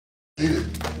Come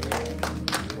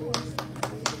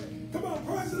on,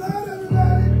 praise the Lord,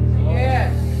 everybody. Yes.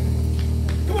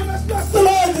 Come on, let's bless the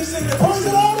Lord this evening. Praise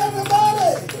the Lord,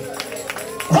 everybody.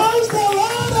 Praise the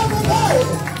Lord, everybody.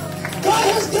 God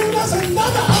has given us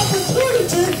another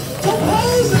opportunity to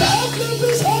praise and uplift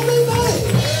His holy name.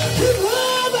 He's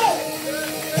worthy.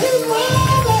 He's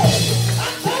worthy. I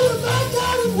tell you, my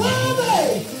God is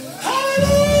worthy.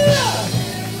 Hallelujah.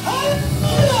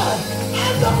 Hallelujah. I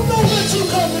don't know what you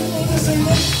come to do this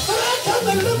evening, but I come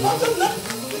to lift up the name.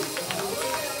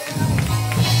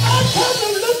 I come to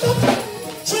lift up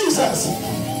Jesus,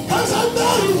 because I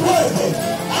know He's worthy.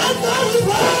 I know He's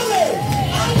worthy.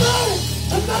 I know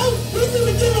tonight we need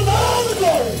to give Him all the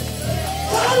glory.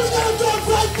 God is going to do a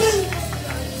great thing.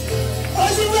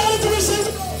 Are you ready to receive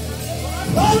the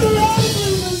Lord? Are you ready to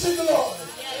receive the Lord?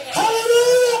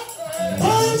 Hallelujah.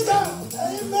 Praise God.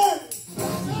 Amen.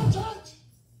 Now, church.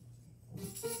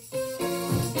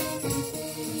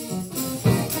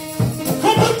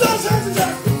 Come put those hands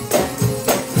together.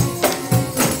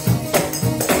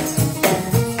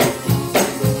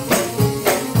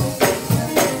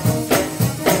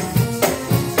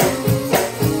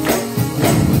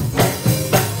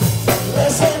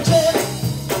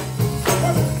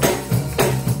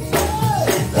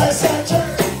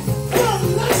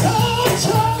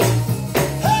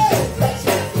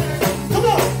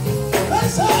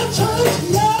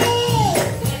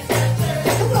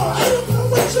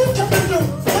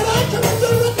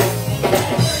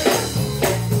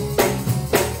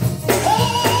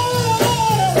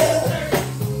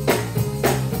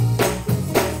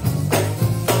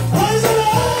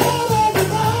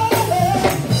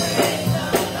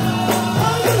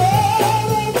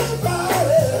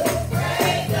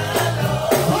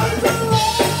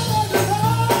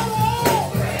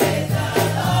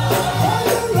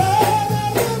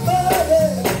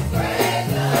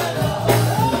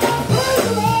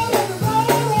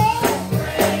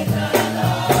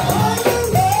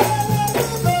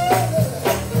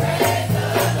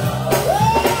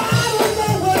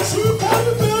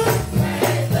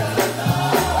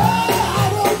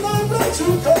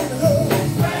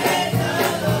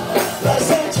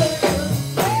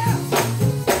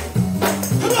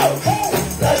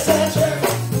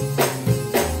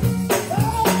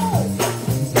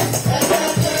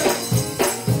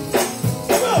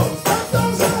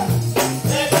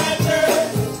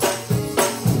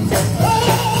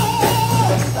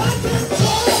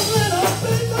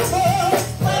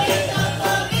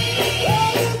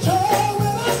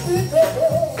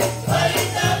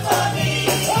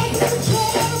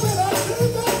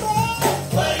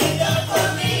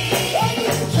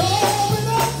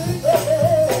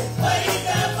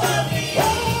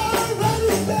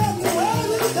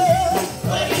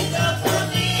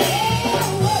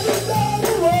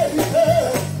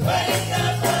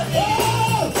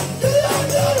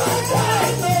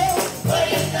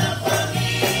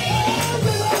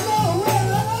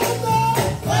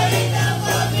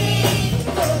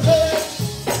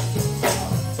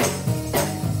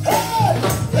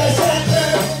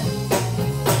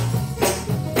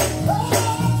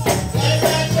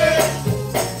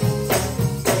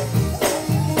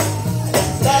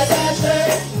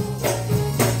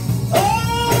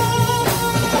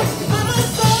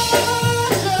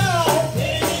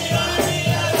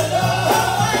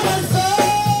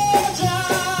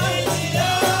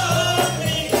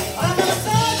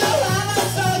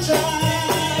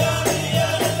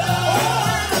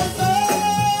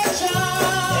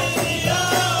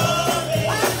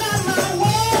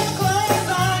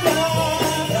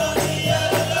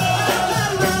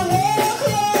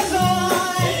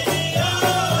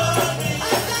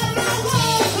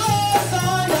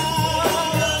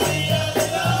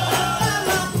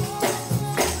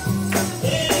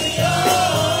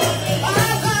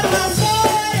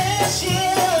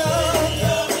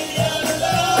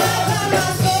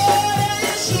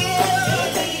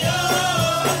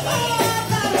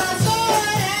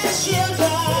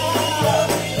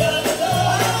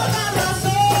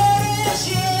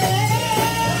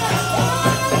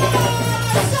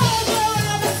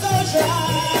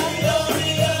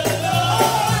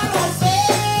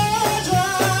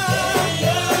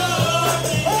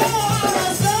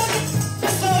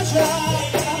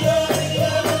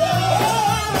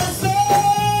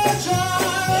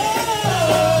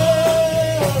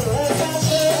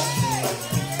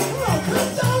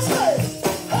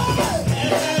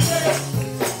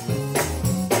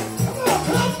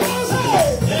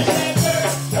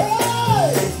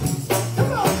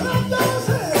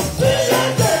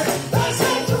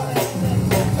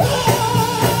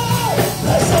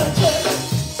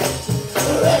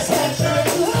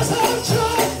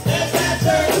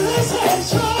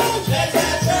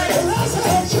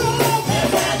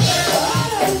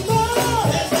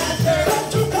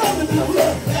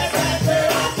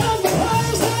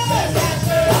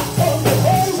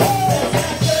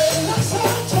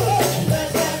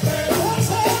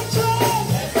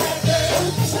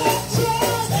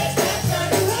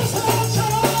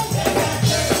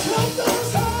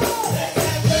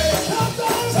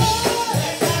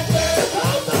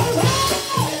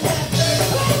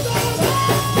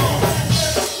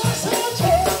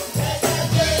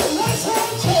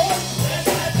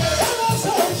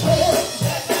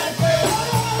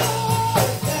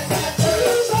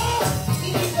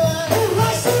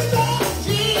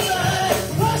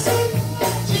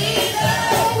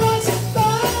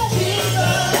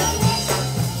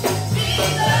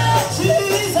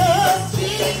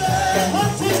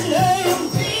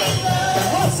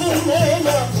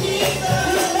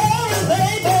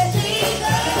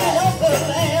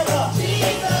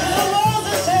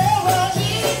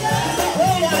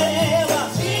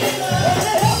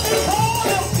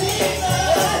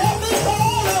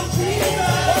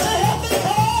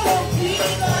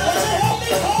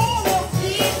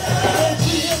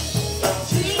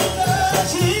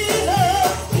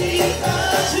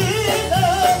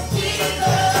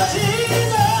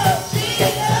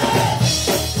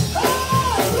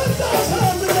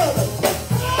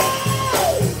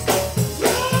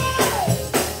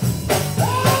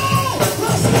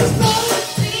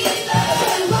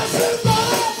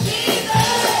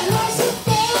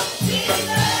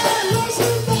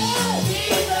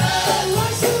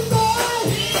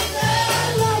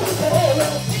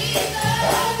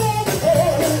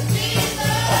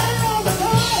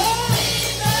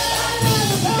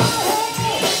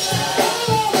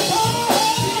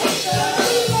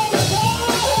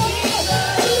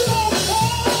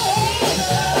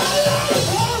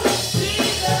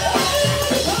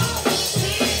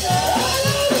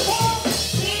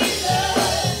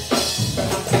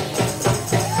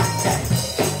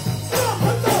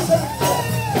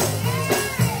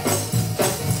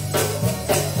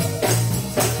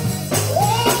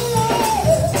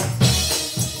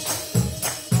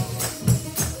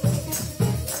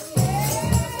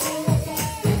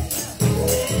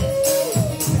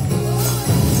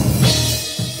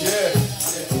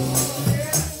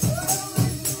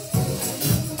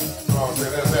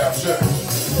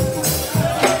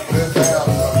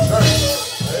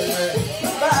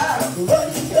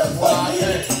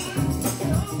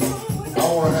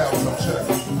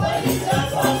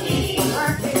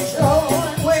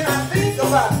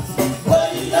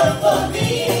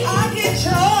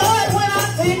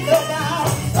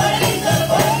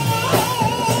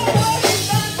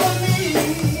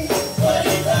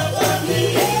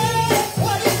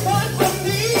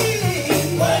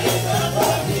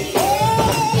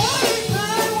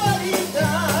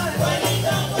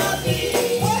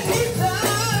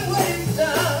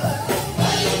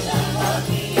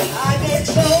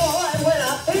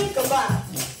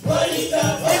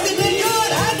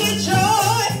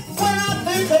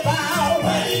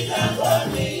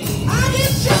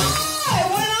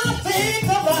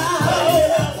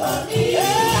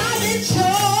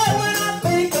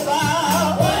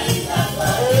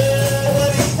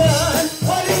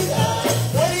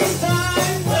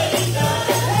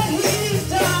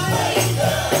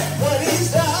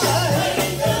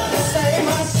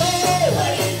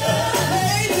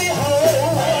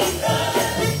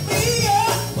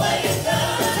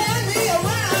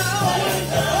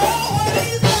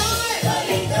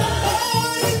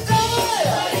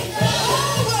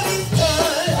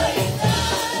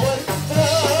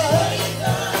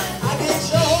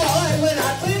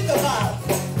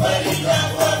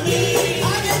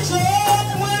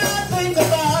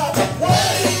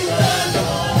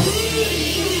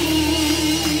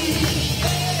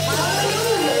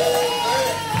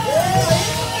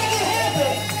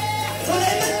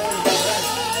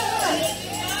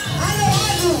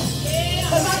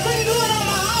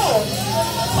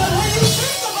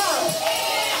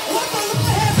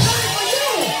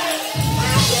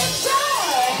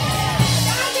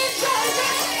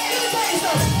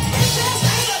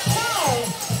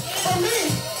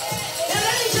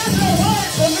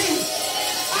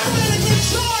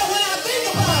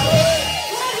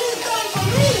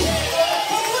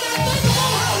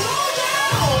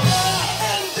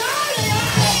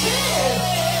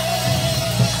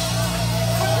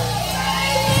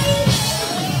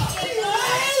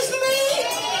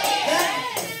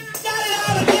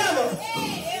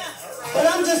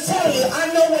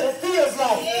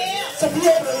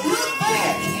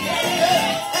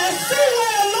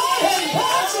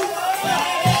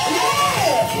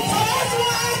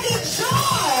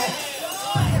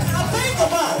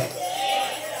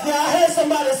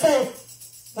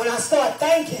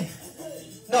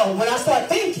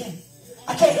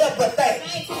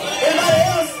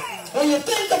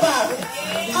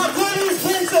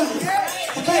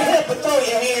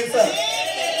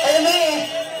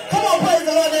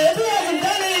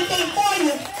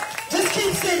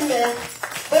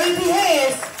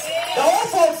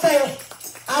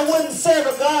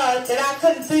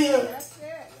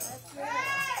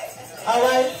 All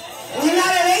right? We're not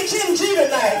at HMG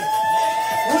tonight.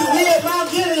 We at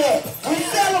Mount Gilead. We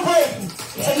celebrating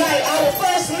tonight. Our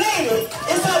first lady.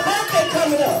 It's her birthday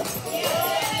coming up.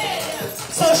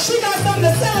 So she got something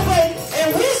to celebrate,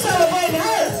 and we celebrating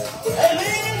her.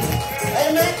 Amen?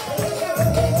 Amen.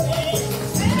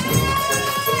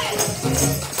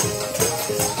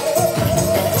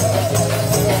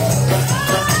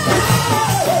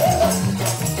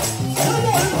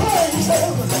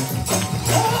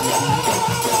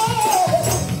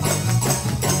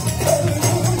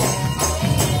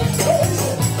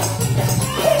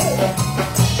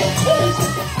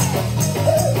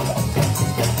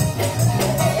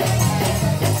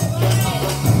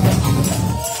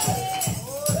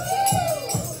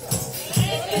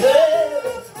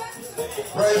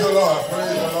 Praise the Lord,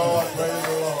 praise the Lord, praise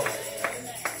the Lord.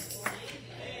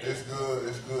 It's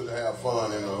good to have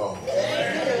fun in the Lord.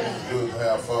 It's good to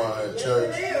have fun at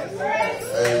church.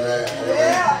 Amen.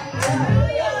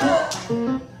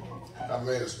 Amen. I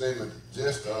made a statement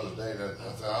just the other day that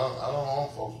I said, I don't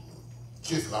want folks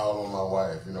kissing all on my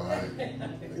wife, you know, how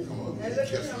they come up and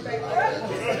kiss me.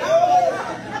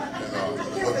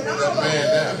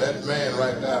 But that man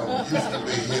right there used to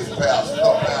be his pastor.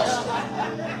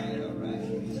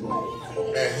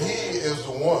 And he is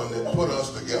the one that put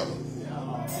us together.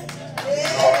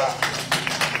 All right.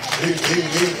 He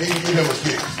give him a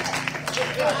kiss.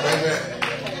 Amen.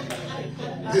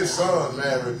 His son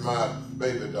married my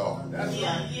baby daughter.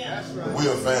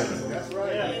 We're a family.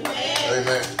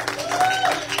 Amen.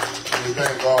 We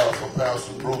thank God for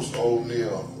Pastor Bruce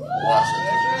O'Neill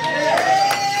Washington.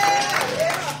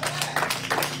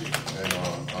 And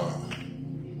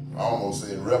I almost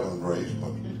said Reverend Grace,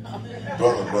 but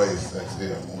Brother Grace, that's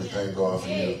him. We thank God for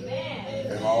you.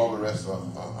 And all the rest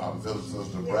of our visitors,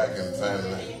 the Bracken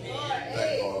family,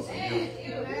 thank God for you.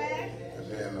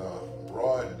 And then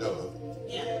Roy Dillard.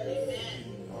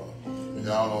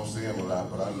 Y'all don't see him a lot,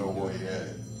 but I know where he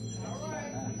at.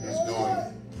 He's doing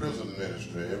prison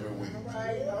ministry every week.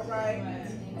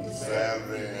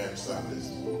 and Sundays.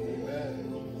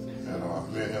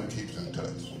 And me and him keeps in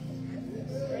touch.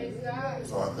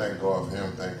 So I thank God for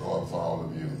him. Thank God for all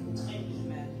of you.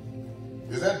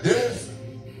 Is that Dennis?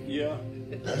 Yeah.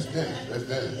 That's Dennis. That's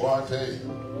Dennis. Boy, I tell you.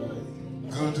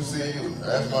 Good to see you.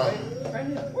 That's my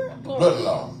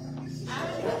blood-in-law.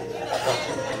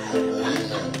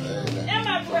 Amen. And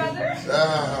my brother.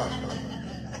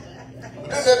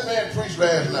 Didn't that man preach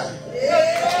last night?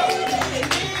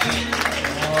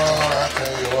 Oh, I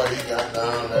tell you what, he got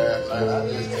down last night. I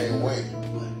just can't wait.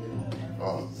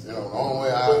 The only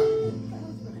way I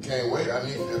can't wait, I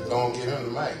need to just go and get him the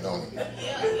mic, don't I?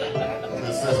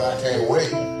 And since I can't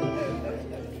wait,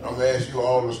 I'm going to ask you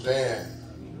all to stand.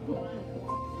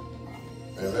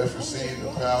 And let's receive the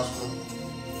pastor.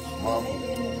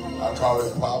 I call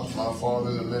him Pops, my father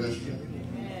in the ministry.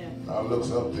 I look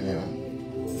up to him.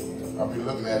 I'll be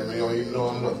looking at him, he don't even know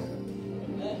I'm looking.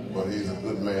 But he's a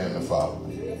good man to follow.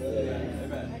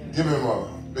 Give him a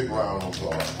big round of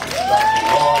applause.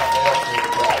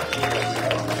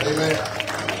 Amen.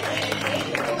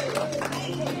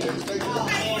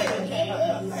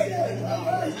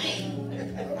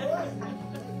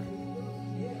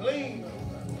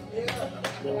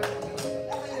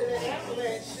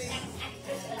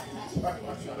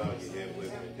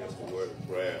 Just a word of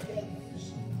prayer.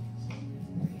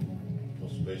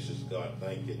 Most gracious God,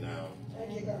 thank you now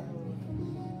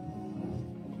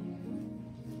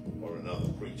for another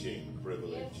preaching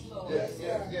privilege. Yes.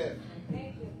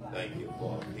 Thank you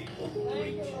for people to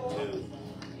preach to.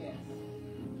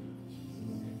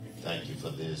 Thank you for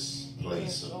this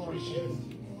place of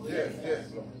preaching. Yes.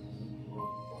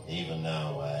 Even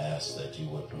now, I ask that you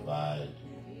would provide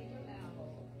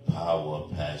power,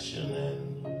 passion,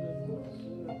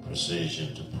 and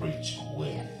precision to preach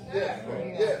with. Yes.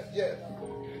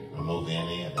 Remove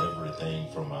any and everything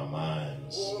from our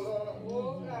minds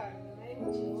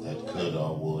that could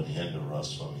or would hinder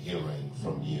us from hearing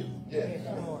from you. Yes.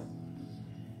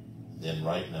 Then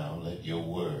right now, let your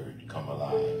word come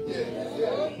alive.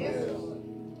 Yes.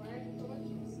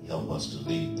 Help us to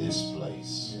leave this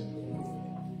place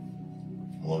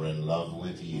more in love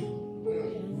with you,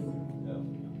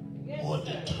 more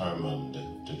determined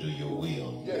to do your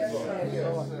will, Yes,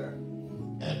 sir.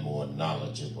 and more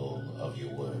knowledgeable of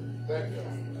your word. Thank you.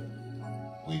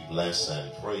 We bless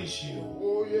and praise you.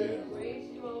 Oh, yeah.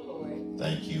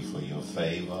 Thank you for your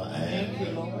favor and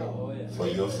for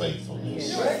your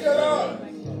faithfulness. Thank you, Lord.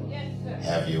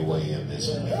 Have your way in this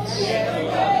place.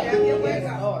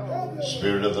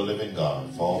 Spirit of the living God,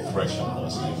 fall fresh on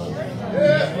us even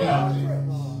now.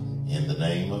 In the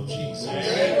name of Jesus.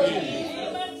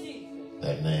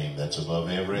 That name that's above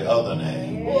every other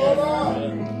name.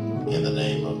 In the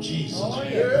name of Jesus.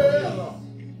 Amen.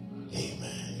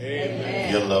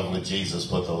 If you're in love with Jesus,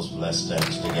 put those blessed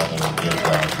hands together and give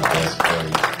God the best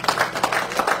praise.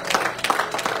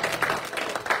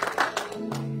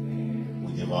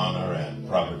 We give honor and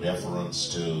proper deference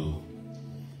to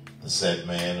the said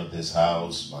man of this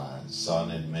house, my son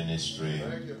in ministry.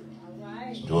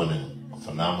 He's doing a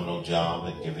phenomenal job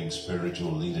at giving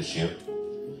spiritual leadership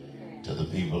to the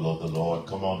people of the Lord.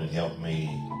 Come on and help me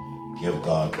give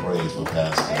God praise for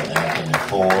Pastor Anthony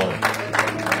Ford.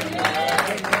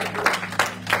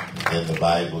 Then the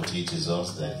Bible teaches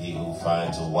us that he who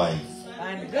finds a wife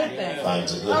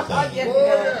finds a good thing.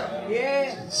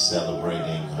 She's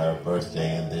celebrating her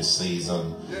birthday in this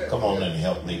season. Come on and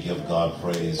help me give God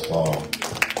praise for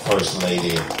First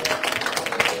Lady.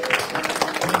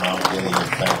 And our Gilead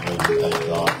family, we thank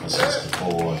God for Sister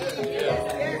Ford.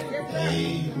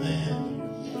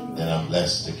 Amen. Then I'm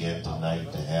blessed again tonight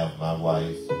to have my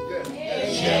wife,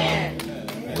 Sharon,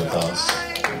 with us.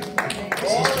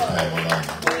 Sister Pamela,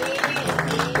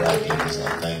 brackets. I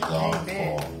thank God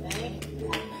for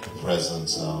the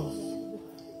presence of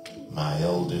my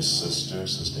eldest sister,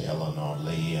 Sister Eleanor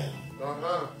Lee, and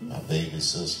my baby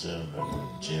sister,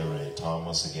 Reverend Jerry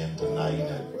Thomas, again tonight,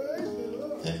 and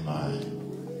then my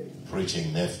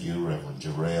preaching nephew, Reverend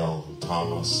Jarrell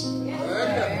Thomas.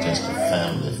 Just a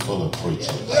family full of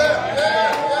preachers.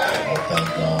 I thank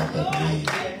God that we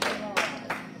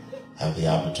have the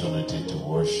opportunity to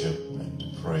worship and to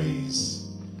praise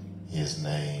His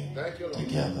name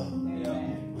together.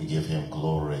 We give Him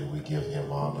glory, we give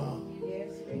Him honor,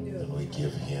 and we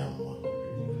give Him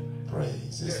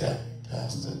praise. Is that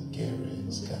Pastor Gary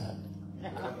Scott?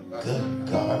 Good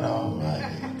God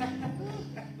Almighty.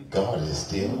 God is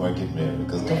still working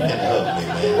miracles. Come and hug me,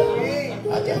 man.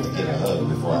 I got to get a hug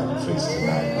before I can preach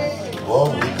tonight. Boy,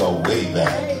 we go way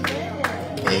back.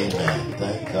 Amen.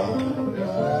 Thank God.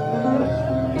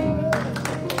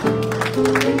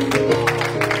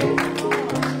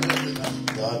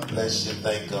 God bless bless you.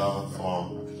 Thank God for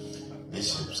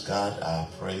Bishop Scott. I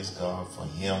praise God for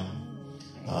him.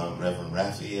 Reverend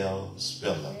Raphael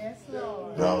Spiller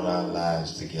brought our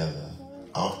lives together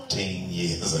 18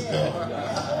 years ago.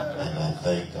 And I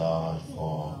thank God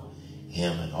for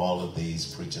him and all of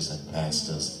these preachers and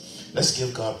pastors. Let's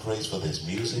give God praise for this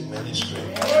music ministry.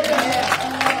 And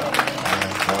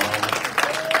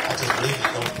I just believe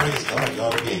you're going to praise God. You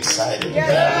ought to be excited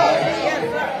about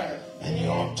it. And you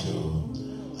ought to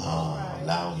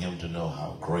allow him to know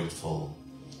how grateful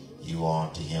you are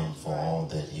to him for all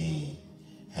that he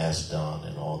has done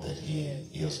and all that he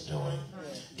is doing.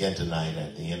 Again tonight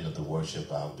at the end of the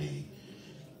worship, I'll be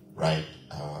right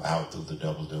out through the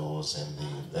double doors in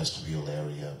the vestibule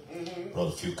area.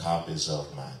 Brought a few copies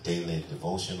of my daily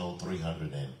devotional,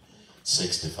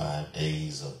 365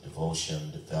 days of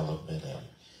devotion, development, and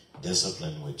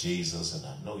discipline with Jesus. And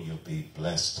I know you'll be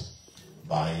blessed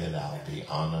by it. I'll be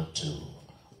honored to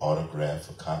autograph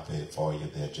a copy for you.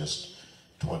 They're just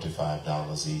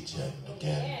 $25 each. And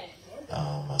again,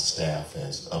 my staff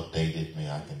has updated me.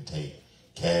 I can take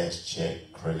cash,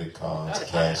 check, credit cards,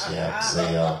 Cash App,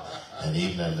 Zelle, and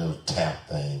even that little tap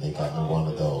thing. They got me one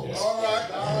of those.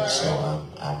 And so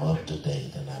I'm up to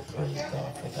date, and I praise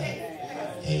God for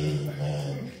that.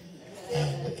 Amen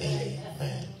and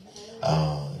amen.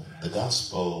 The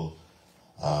gospel,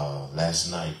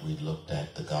 last night we looked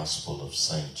at the gospel of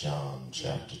St. John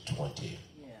chapter 20.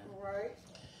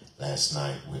 Last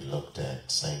night we looked at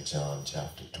St. John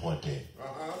chapter 20.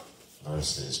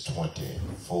 Verses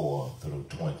 24 through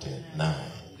 29.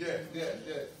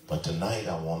 But tonight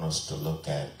I want us to look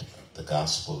at the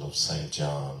Gospel of St.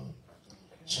 John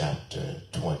chapter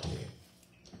 20,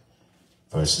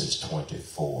 verses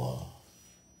 24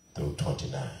 through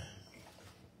 29.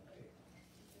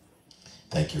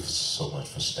 Thank you so much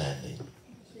for standing.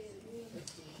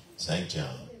 St.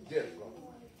 John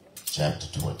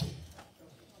chapter 20,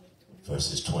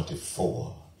 verses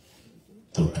 24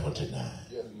 through 29.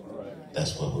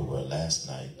 That's where we were last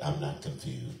night. I'm not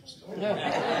confused.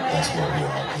 That's where we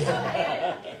are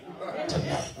again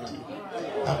tonight.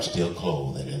 I'm still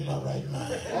clothed and in my right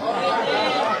mind.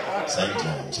 St.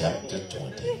 John chapter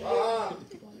 20,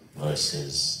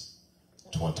 verses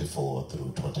 24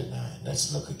 through 29.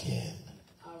 Let's look again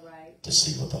to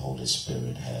see what the Holy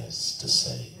Spirit has to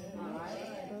say.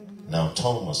 Now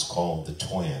Thomas, called the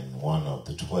twin, one of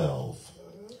the 12,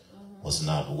 was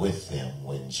not with them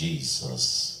when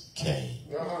Jesus came.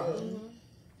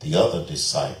 The other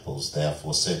disciples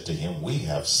therefore said to him, "We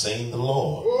have seen the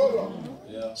Lord."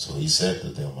 So he said to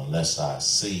them, "Unless I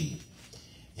see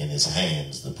in his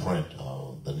hands the print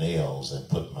of the nails, and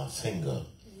put my finger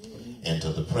into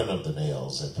the print of the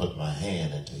nails, and put my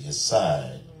hand into his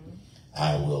side,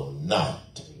 I will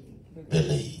not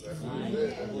believe."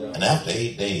 And after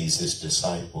 8 days his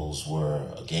disciples were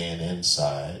again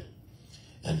inside,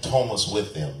 and Thomas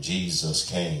with them. Jesus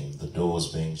came, the doors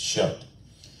being shut,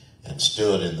 and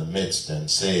stood in the midst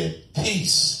and said,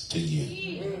 "Peace to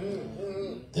you."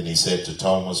 Then he said to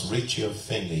Thomas, "Reach your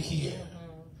finger here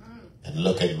and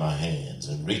look at my hands,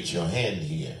 and reach your hand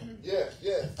here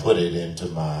and put it into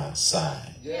my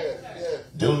side.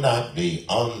 Do not be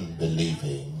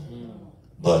unbelieving,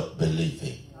 but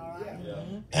believing."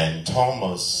 And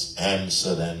Thomas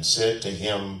answered and said to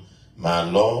him, "My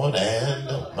Lord and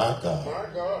my God."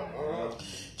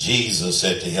 Jesus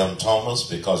said to him, "Thomas,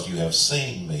 because you have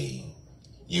seen me,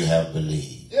 you have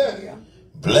believed.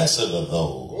 Blessed are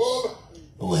those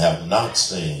who have not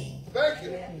seen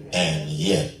and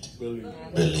yet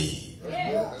believe."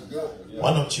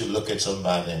 Why don't you look at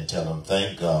somebody and tell them,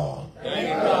 "Thank God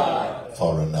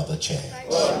for another chance."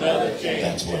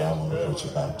 That's what I want to preach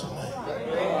about tonight.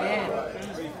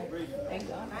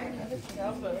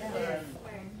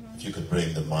 If you could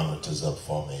bring the monitors up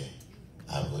for me,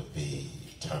 I would be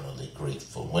eternally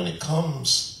grateful. When it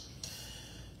comes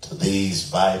to these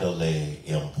vitally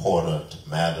important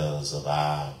matters of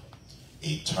our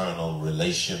eternal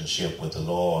relationship with the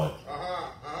Lord,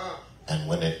 and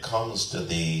when it comes to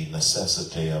the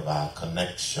necessity of our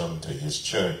connection to his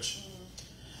church,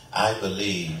 I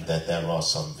believe that there are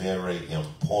some very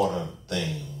important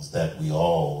things that we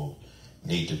all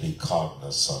need to be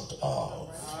cognizant of.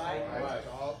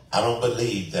 I don't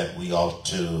believe that we ought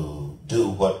to do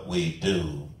what we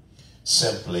do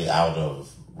simply out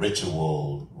of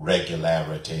ritual,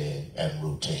 regularity, and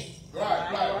routine.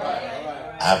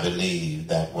 I believe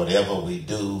that whatever we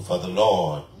do for the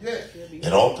Lord,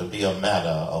 it ought to be a matter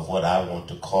of what I want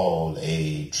to call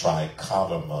a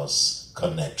trichotomous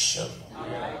connection.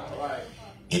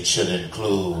 It should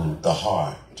include the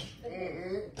heart,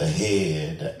 the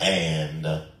head, and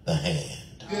the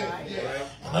hand.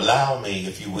 And allow me,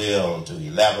 if you will, to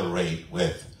elaborate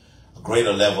with a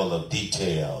greater level of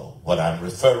detail what I'm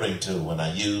referring to when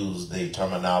I use the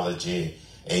terminology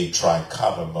a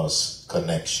trichotomous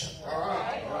connection.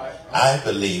 I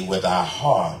believe with our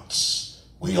hearts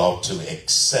we ought to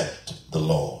accept the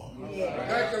Lord.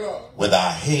 With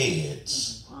our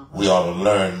heads we ought to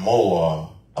learn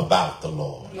more about the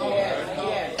Lord.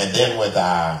 And then with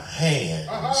our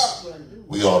hands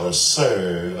we ought to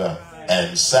serve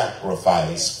and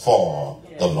sacrifice for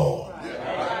the Lord.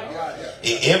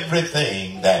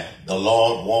 Everything that the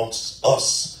Lord wants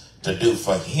us to do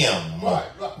for him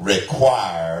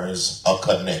requires a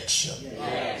connection.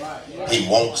 He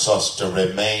wants us to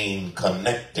remain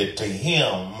connected to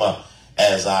him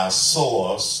as our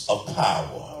source of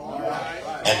power.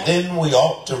 And then we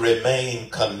ought to remain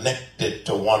connected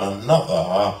to one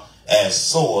another as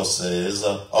sources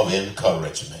of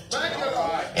encouragement.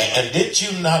 And did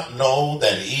you not know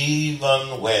that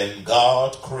even when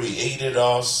God created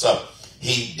us,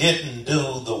 he didn't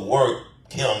do the work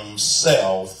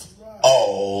himself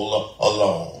all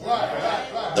alone?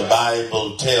 The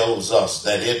Bible tells us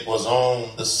that it was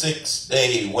on the sixth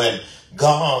day when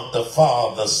God the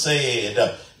Father said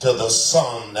to the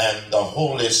Son and the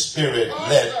Holy Spirit,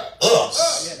 let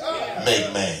us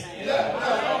make man.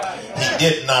 He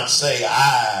did not say,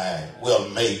 I will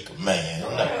make man.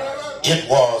 It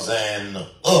was an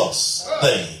us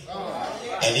thing.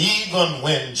 And even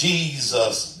when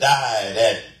Jesus died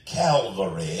at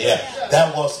Calvary,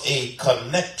 that was a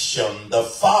connection. The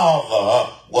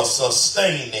Father was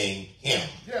sustaining him.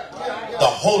 The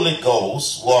Holy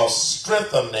Ghost was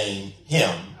strengthening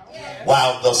him,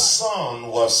 while the Son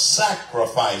was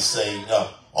sacrificing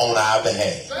on our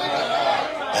behalf.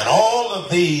 And all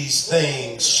of these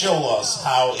things show us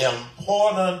how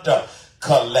important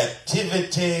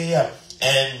collectivity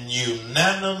and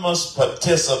unanimous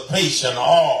participation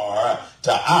are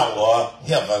to our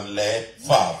Heavenly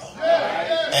Father.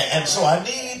 And so I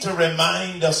need to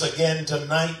remind us again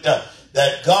tonight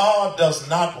that God does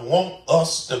not want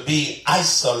us to be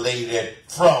isolated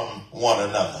from one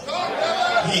another.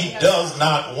 He does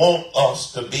not want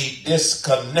us to be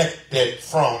disconnected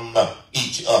from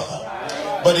each other.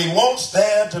 But he wants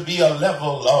there to be a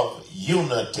level of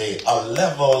unity, a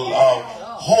level of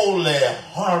holy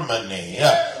harmony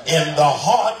in the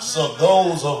hearts of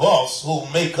those of us who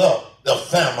make up the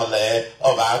family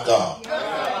of our God.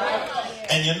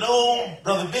 And you know,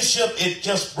 Brother Bishop, it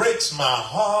just breaks my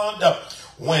heart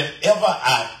whenever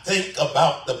I think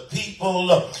about the people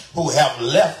who have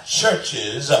left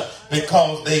churches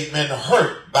because they've been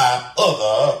hurt by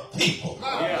other people.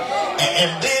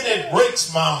 And then it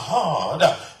breaks my heart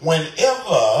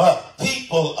whenever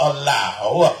people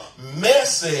allow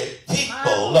messy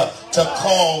people to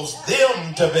cause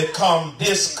them to become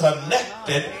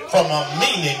disconnected from a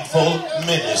meaningful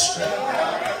ministry.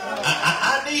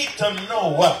 I need to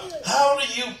know, how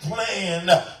do you plan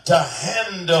to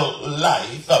handle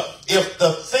life if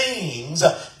the things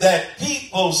that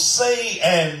people say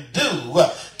and do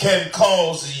can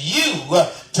cause you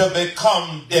to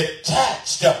become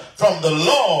detached from the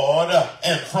Lord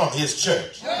and from his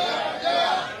church?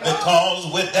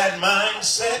 Because with that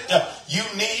mindset, you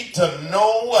need to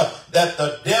know that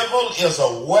the devil is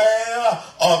aware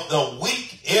of the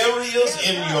weak areas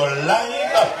in your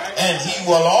life, and he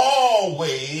will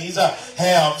always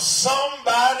have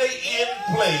somebody in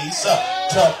place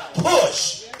to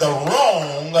push the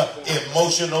wrong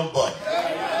emotional button.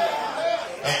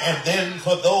 And then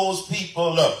for those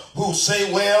people who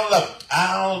say, well,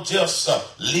 I'll just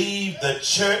leave the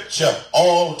church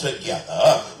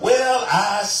altogether. Well,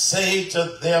 I say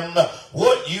to them,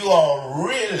 what you are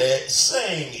really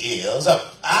saying is,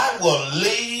 I will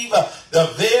leave the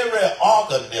very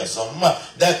organism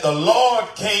that the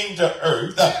Lord came to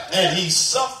earth, and he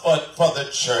suffered for the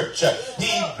church.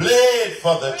 He bled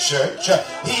for the church.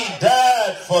 He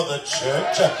died for the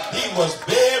church. He was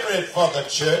buried for the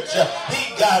church.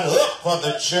 He got up for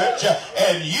the church,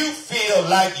 and you feel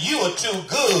like you are too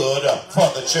good for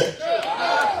the church.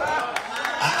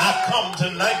 I come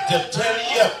tonight to tell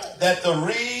you that the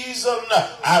reason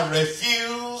I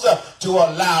refuse to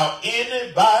allow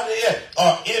anybody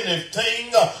or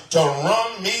anything to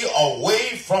run me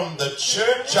away from the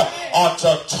church or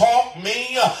to talk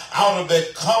me out of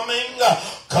becoming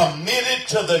committed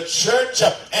to the church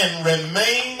and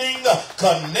remaining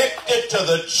connected to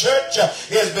the church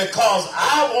is because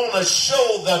I want to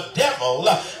show the devil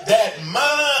that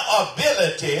my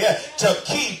ability to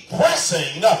keep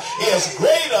pressing is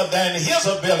greater than his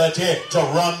ability to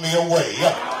run me away.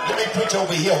 Let me preach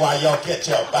over here while y'all catch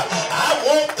up. I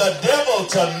want the devil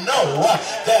to know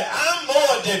that I'm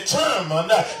more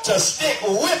determined to stick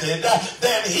with it,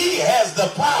 then he has the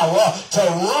power to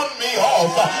run me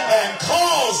off and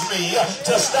cause me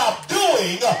to stop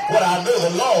doing what I know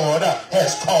the Lord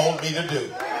has called me to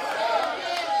do.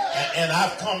 And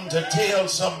I've come to tell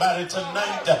somebody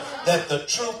tonight that the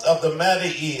truth of the matter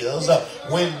is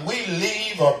when we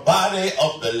leave a body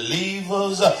of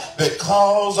believers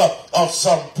because of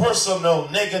some personal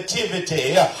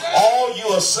negativity, all you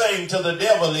are saying to the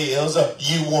devil is,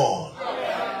 you won.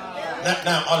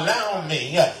 Now allow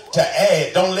me to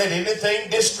add, don't let anything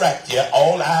distract you,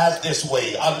 all eyes this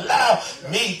way. Allow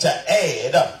me to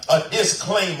add a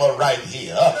disclaimer right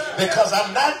here, because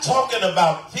I'm not talking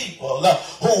about people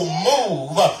who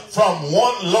move from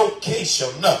one location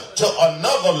to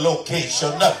another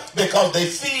location because they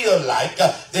feel like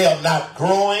they are not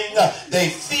growing, they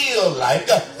feel like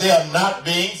they are not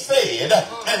being fed,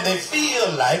 and they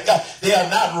feel like they are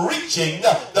not reaching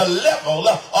the level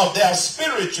of their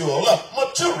spiritual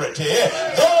maturity.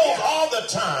 Those are the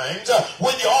times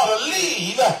when you ought to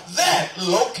leave that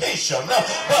location.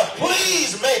 But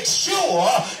please make sure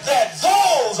that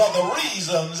those are the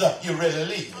reasons you really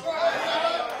leave.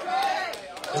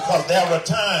 Because there are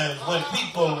times when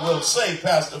people will say,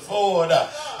 Pastor Ford,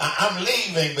 I'm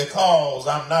leaving because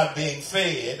I'm not being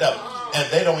fed,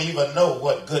 and they don't even know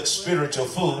what good spiritual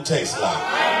food tastes like.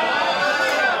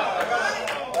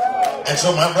 And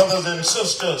so, my brothers and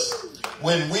sisters,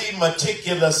 when we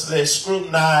meticulously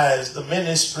scrutinize the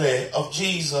ministry of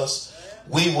Jesus,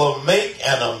 we will make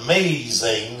an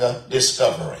amazing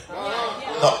discovery.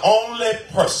 The only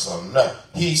person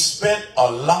he spent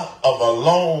a lot of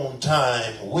alone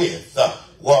time with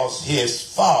was his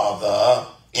Father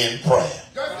in prayer.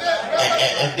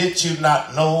 And did you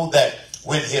not know that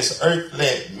when his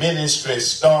earthly ministry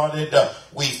started,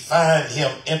 we find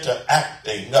him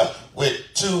interacting with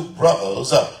two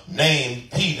brothers named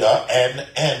Peter and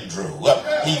Andrew.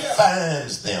 He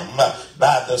finds them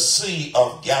by the Sea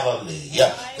of Galilee.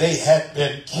 They had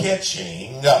been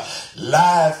catching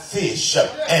live fish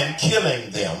and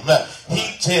killing them.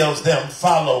 He tells them,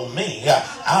 follow me.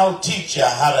 I'll teach you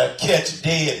how to catch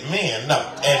dead men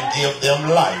and give them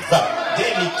life.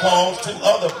 Then he calls two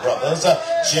other brothers,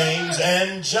 James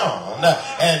and John,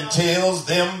 and tells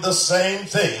them the same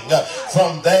thing.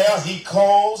 From there, he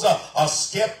calls a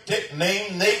skeptic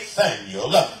named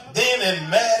Nathaniel. Then in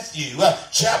Matthew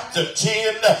chapter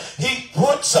 10, he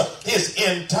puts his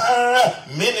entire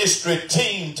ministry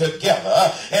team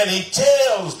together, and he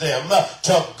tells them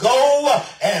to go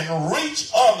and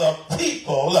reach other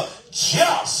people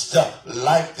just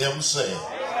like themselves.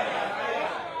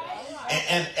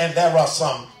 And there are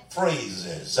some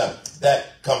phrases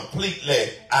that completely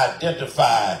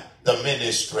identify the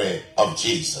ministry of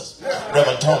Jesus.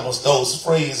 Reverend Thomas, those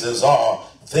phrases are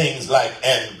things like,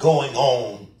 and going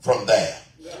on from there,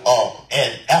 or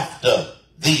and after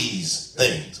these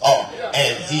things, or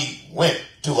and he went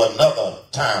to another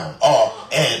town, or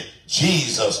and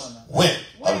Jesus went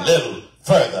a little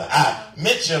further. I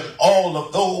mention all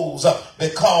of those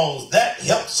because that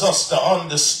helps us to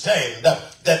understand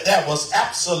that there was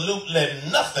absolutely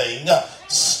nothing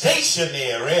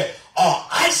stationary or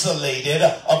isolated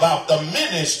about the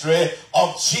ministry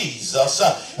of Jesus.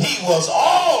 He was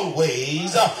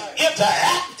always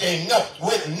interacting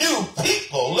with new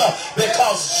people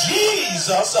because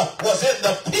Jesus was in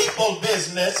the people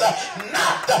business,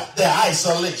 not the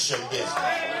isolation business.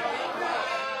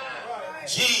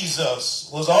 Jesus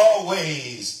was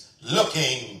always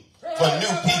looking for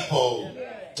new people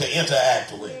to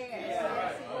interact with.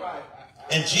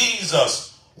 And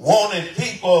Jesus wanted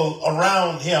people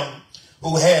around him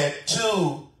who had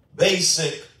two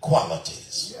basic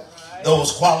qualities.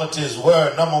 Those qualities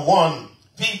were, number one,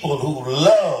 people who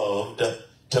loved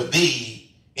to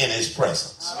be in his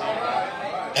presence.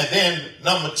 And then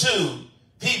number two,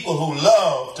 people who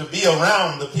loved to be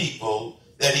around the people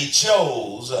that he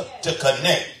chose to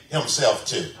connect himself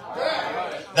to.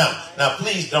 Now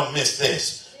please don't miss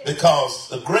this, because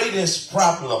the greatest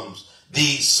problems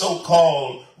the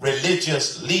so-called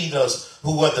religious leaders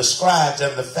who were the scribes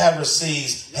and the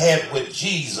Pharisees had with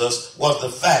Jesus was the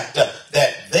fact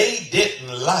that they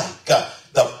didn't like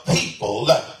the people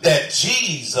that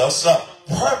Jesus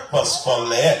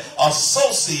purposefully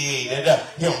associated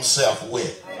himself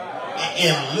with.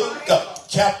 In Luke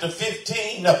chapter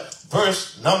 15,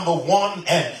 verse number 1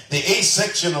 and the 8th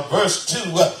section of verse 2,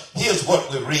 here's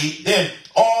what we read. Then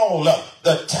all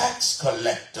the tax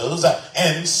collectors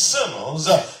and sinners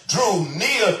drew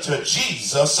near to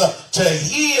Jesus to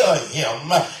hear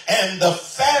him, and the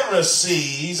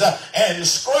Pharisees and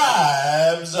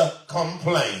scribes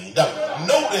complained.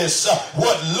 Notice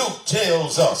what Luke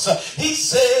tells us. He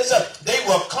says they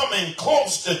were coming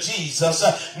close to Jesus,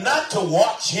 not to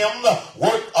watch him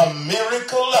work a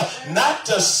miracle, not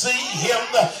to see him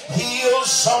heal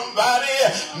somebody,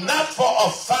 not for a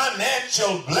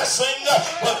financial blessing,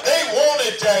 but they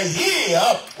wanted to hear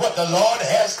what the Lord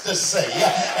has to say.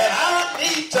 And I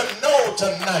need to know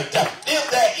tonight, is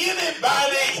there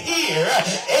anybody here,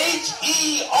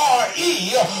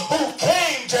 H-E-R-E, who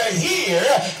came to hear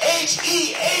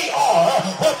H-E-A-R,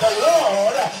 what the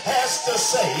Lord has to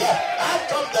say? I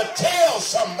come to tell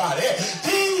somebody,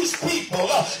 these people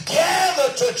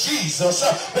gathered to Jesus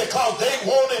because they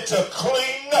wanted to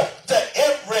cling to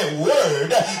every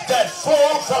word that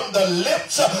flowed from the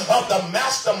lips of the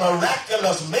master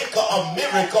miraculous maker of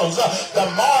miracles, the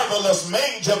marvelous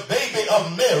manger baby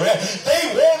of Mary. They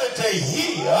wanted to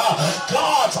hear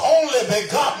God's only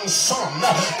begotten son.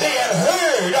 They had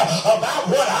heard about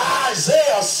what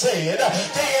Isaiah said.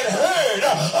 They had heard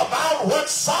about what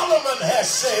Solomon has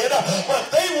said,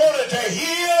 but they wanted to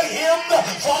hear him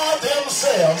for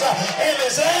themselves. And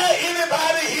is there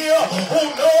anybody here who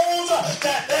knows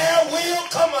that there will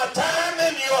come a time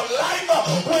in your life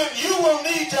when you will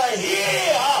need to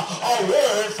hear a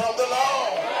word from the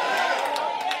Lord?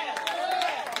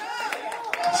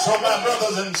 So my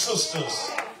brothers and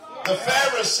sisters, the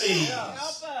Pharisees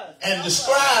and the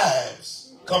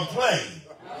scribes complained.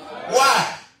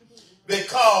 Why?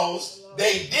 Because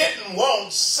they didn't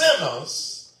want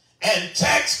sinners and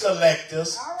tax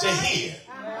collectors to hear.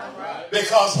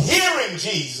 Because hearing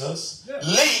Jesus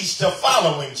leads to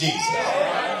following Jesus.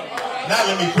 Now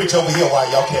let me preach over here while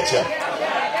y'all catch up.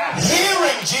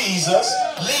 Hearing Jesus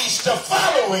leads to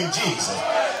following Jesus.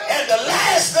 And the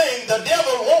last thing the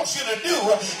devil wants you to do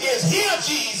is hear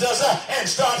Jesus and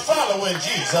start following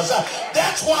Jesus.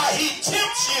 That's why he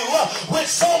tempts you with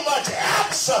so much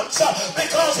absence,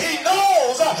 because he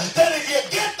knows that if you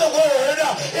get the word,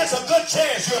 it's a good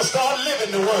chance you'll start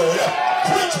living the word.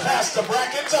 Preach, Pastor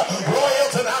Brackets,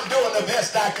 Royalton, I'm doing the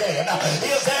best I can.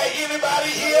 Is there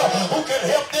anybody here who can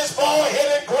help this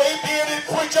bald-headed, gray-bearded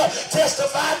preacher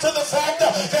testify to the fact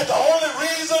that the only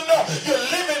reason you're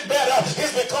living better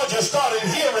is because you started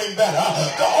hearing better?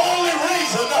 The only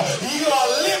reason you are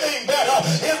living better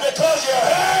is because you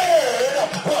heard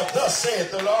what thus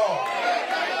saith the Lord.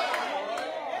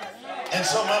 And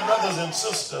so my brothers and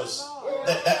sisters,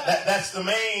 that's the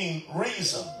main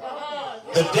reason.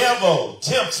 The devil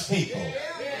tempts people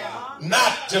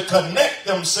not to connect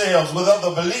themselves with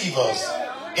other believers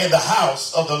in the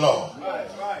house of the Lord.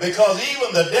 Because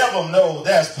even the devil knows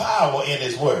there's power in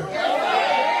his word.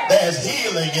 There's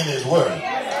healing in his word.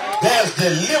 There's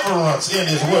deliverance in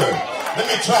his word. Let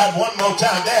me try it one more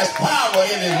time. There's power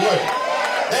in his word.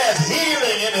 There's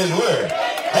healing in his word.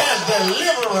 There's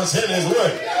deliverance in his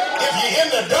word. If you're in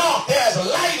the dark, there's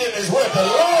light in his word. The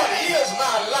Lord is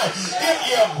my light. If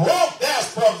you're broke,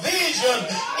 there's provision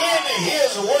in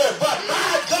his word. But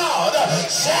my God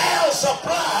shall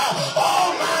supply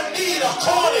all my need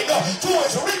according to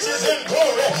his riches and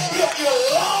glory. If you're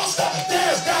lost,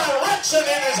 there's direction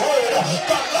in his word.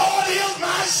 The Lord is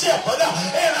my shepherd,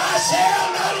 and I shall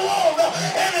not want.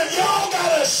 And if y'all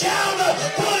got a shout,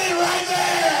 put it right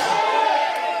there.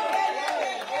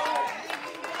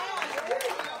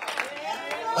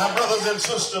 My brothers and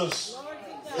sisters,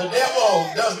 the devil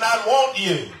does not want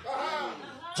you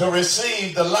to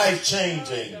receive the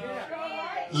life-changing,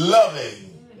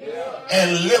 loving,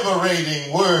 and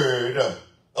liberating word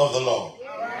of the Lord.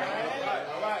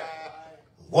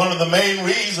 One of the main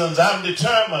reasons I'm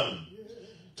determined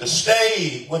to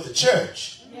stay with the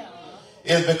church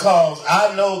is because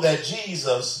I know that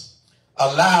Jesus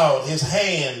allowed his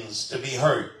hands to be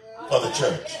hurt for the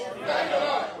church.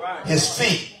 His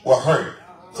feet were hurt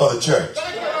for the church.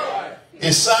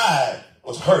 His side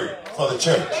was hurt for the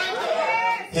church.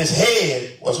 His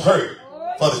head was hurt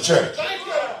for the church.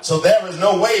 So there is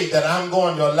no way that I'm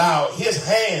going to allow his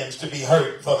hands to be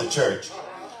hurt for the church,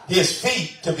 his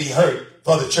feet to be hurt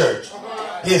for the church,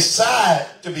 his side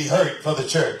to be hurt for the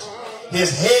church,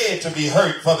 his head to be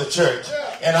hurt for the church,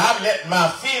 and I let my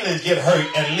feelings get hurt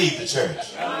and leave the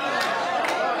church.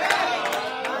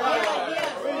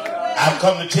 I've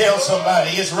come to tell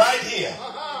somebody, it's right here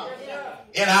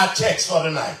in our text for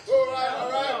tonight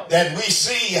that we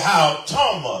see how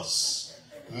Thomas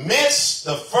missed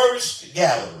the first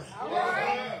gathering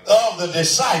of the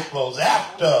disciples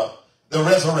after the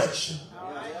resurrection.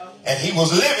 And he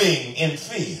was living in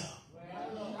fear.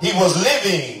 He was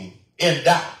living in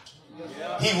doubt.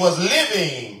 He was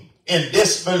living in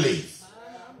disbelief.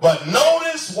 But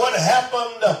notice what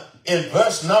happened in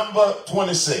verse number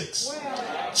 26.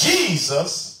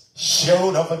 Jesus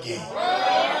showed up again.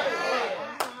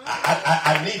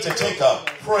 I need to take a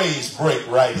praise break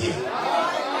right here.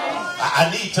 I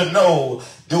need to know,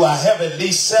 do I have at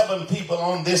least 7 people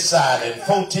on this side and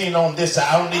 14 on this side?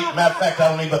 I don't need, matter of fact, I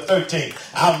don't need but 13.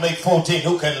 I'll make 14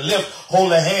 who can lift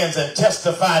holy hands and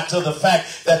testify to the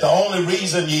fact that the only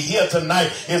reason you're here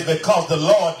tonight is because the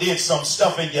Lord did some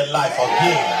stuff in your life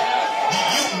again.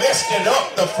 You messed it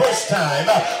up the first time,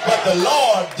 but the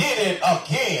Lord did it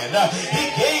again.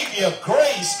 He gave you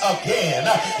grace again.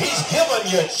 He's given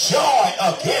you joy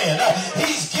again.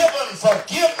 He's given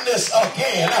forgiveness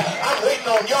again. I'm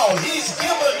waiting on y'all. He's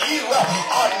given you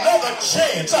another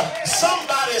chance.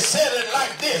 Somebody said it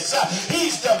like this.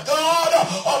 He's the God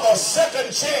of a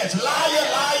second chance. Liar,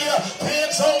 liar,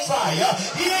 pants on fire.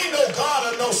 He ain't no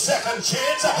God of no second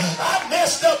chance. I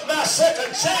messed up my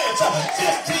second chance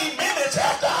 15 minutes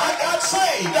after I got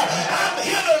saved. I'm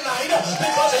here tonight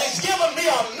because he's given me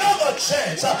another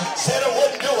chance. Said I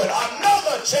wouldn't do it.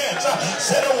 Another chance.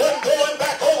 Said I wasn't going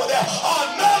back over there.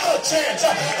 Another chance.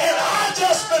 And I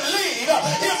just believe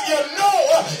if you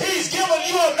know he's given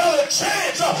you another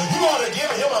chance, you ought to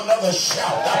give him another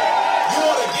shout. You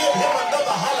ought to give him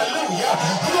another hallelujah.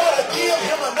 You ought to give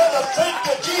him another thank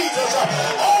you, Jesus.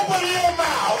 Open your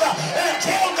mouth and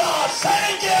tell God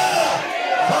thank you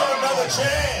for another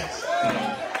chance.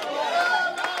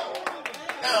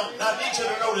 Now, I need you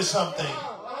to notice something.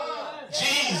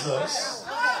 Jesus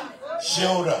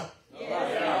showed up.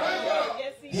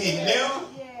 He knew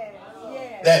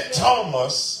that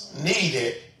Thomas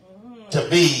needed to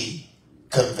be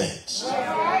convinced.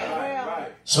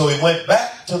 So he went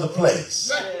back to the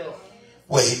place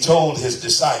where he told his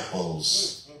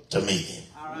disciples to meet him.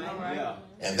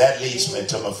 And that leads me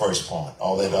to my first point.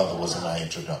 All that other was in my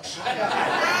introduction.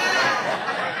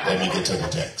 Let me get to the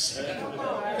text.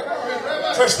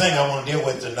 First thing I want to deal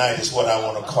with tonight is what I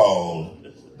want to call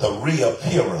the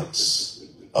reappearance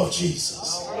of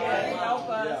Jesus.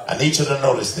 I need you to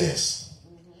notice this.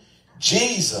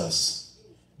 Jesus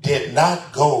did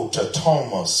not go to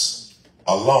Thomas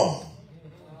alone,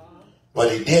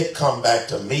 but he did come back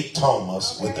to meet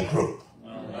Thomas with the group.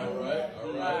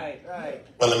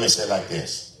 But let me say it like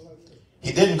this.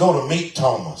 He didn't go to meet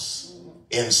Thomas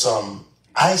in some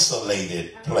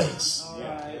isolated place.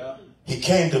 He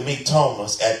came to meet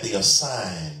Thomas at the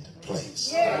assigned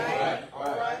place.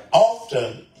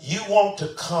 Often you want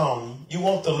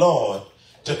the Lord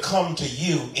to come to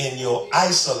you in your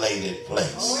isolated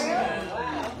place.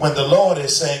 When the Lord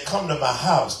is saying, come to my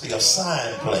house, the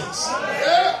assigned place,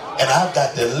 and I've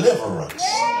got deliverance.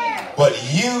 But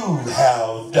you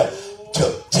have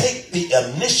to take the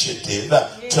initiative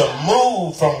to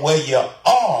move from where you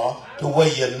are to where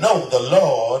you know the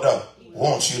Lord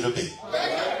wants you to be.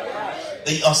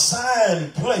 The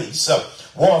assigned place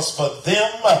was for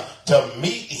them to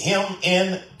meet him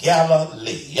in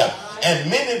Galilee. And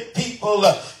many people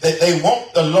that they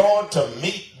want the Lord to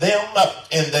meet them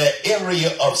in their area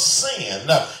of sin,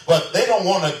 but they don't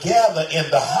want to gather in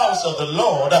the house of the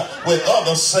Lord with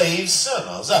other saved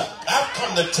sinners. I've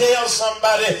come to tell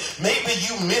somebody, maybe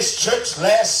you missed church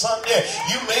last Sunday.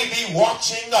 You may be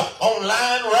watching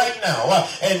online right now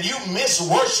and you missed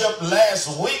worship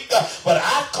last week, but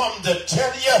I've come to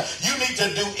tell you, you need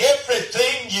to do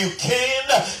everything you can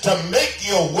to make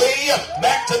your way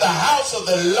back to the house of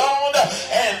the Lord.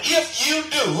 And if you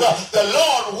do, the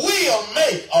Lord will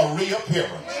make a reappearance.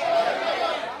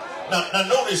 Now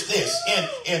notice this.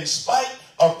 In spite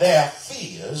of their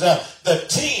fears, the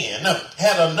 10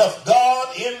 had enough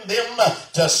God in them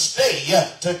to stay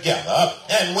together.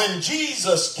 And when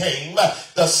Jesus came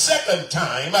the second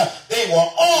time, they were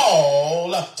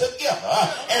all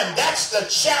together. And that's the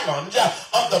challenge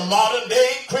of the modern day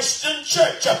Christian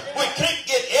church. We can't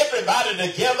get everybody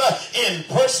together in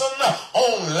person,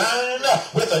 online,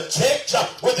 with a text,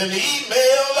 with an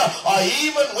email, or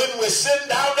even when we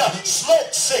send out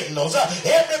smoke signals.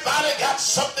 Everybody got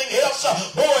something else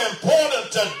more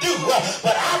important to do.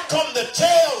 But I've come to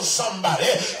tell somebody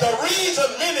the reason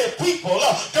many people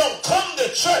don't come to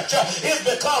church is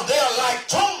because they're like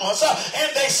Thomas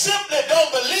and they simply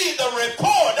don't believe the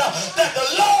report that the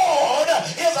Lord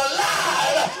is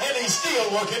alive and he's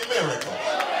still working miracles.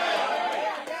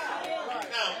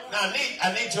 Now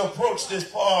I need to approach this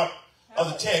part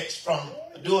of the text from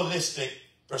a dualistic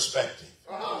perspective.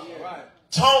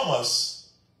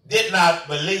 Thomas did not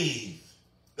believe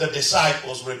the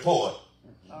disciples' report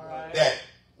that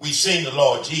we've seen the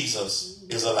Lord Jesus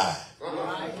is alive.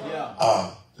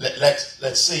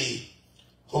 Let's see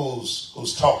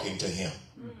who's talking to him.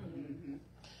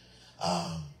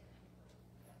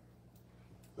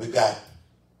 We've got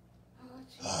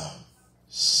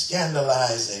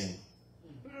scandalizing,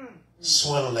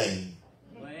 swindling,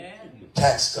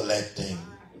 tax collecting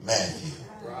Matthew.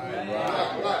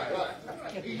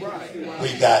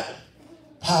 We got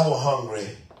power hungry,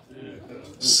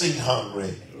 seat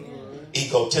hungry,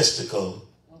 egotistical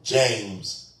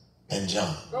James and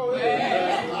John.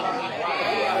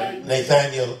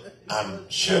 Nathaniel, I'm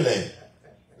surely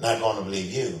not going to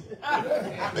believe you,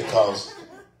 because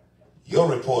your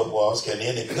report was, can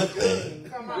any good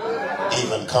thing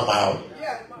even come out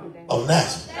of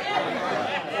Nazareth?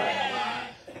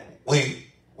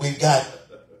 We've got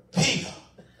Peter,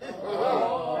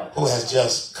 who has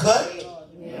just cussed,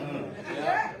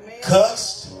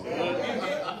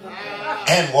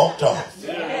 and walked off.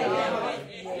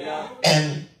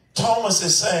 And Thomas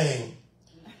is saying,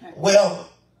 well,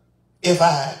 if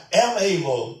I am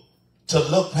able to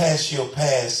look past your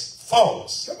past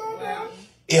faults,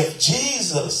 if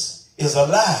Jesus is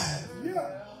alive,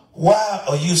 why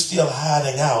are you still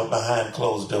hiding out behind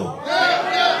closed doors?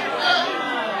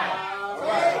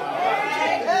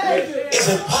 Is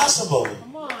it possible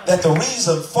that the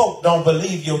reason folk don't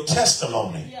believe your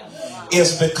testimony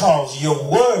is because your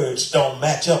words don't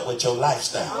match up with your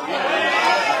lifestyle?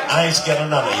 I ain't scared of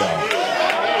none of y'all.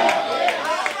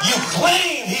 You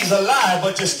claim he's alive,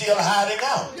 but you're still hiding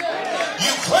out. You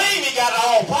claim he got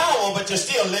all power, but you're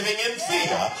still living in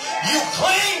fear. You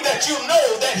claim that you know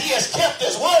that he has kept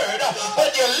his word,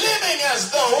 but you're living as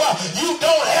though you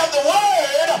don't have the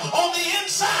word on the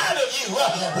inside of you.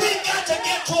 We've got to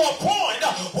get to a point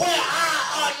where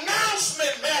our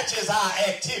announcement matches our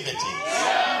activity.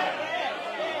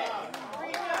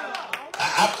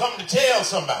 I've come to tell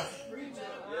somebody.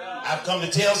 I've come to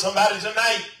tell somebody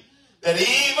tonight that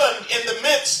even in the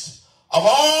midst of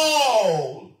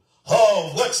all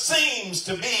of what seems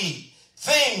to be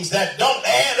things that don't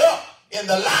add up in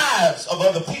the lives of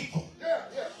other people,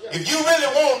 if you really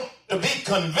want to be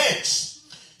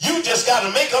convinced, you just got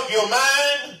to make up your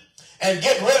mind and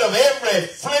get rid of every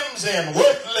flimsy and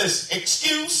worthless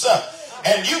excuse.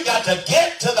 And you got to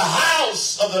get to the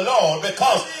house of the Lord,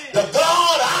 because the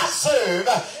God I serve,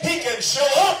 he can show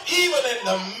up even in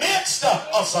the midst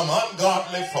of some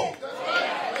ungodly folk.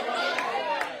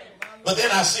 But then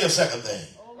I see a second thing.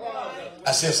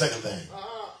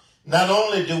 Not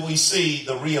only do we see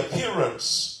the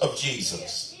reappearance of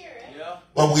Jesus,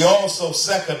 but we also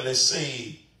secondly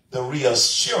see the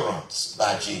reassurance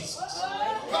by Jesus.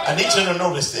 I need you to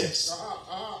notice this.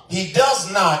 He does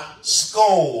not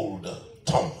scold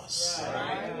Thomas.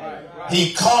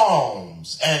 He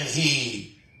calms and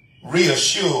he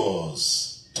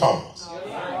reassures Thomas.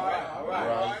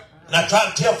 And I try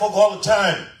to tell folk all the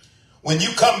time, when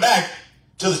you come back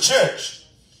to the church,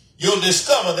 you'll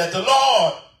discover that the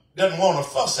Lord doesn't want to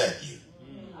fuss at you.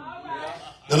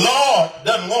 The Lord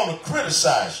doesn't want to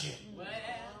criticize you.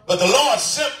 But the Lord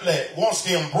simply wants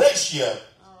to embrace you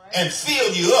and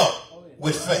fill you up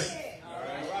with faith.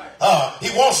 He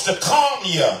wants to calm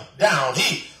you down.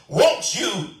 He wants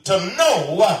you to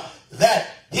know that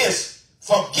his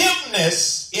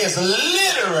forgiveness is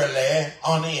literally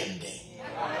unending.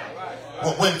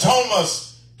 When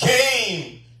Thomas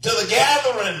came to the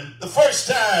gathering the first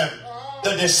time,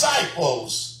 the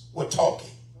disciples were talking.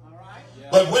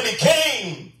 But when he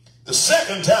came the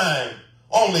second time,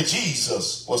 only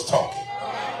Jesus was talking.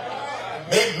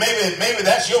 Maybe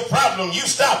that's your problem. You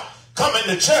stopped coming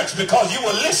to church because you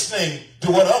were listening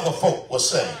to what other folk were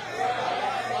saying.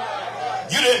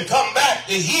 You didn't come back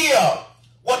to hear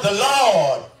what the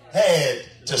Lord had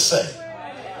to say.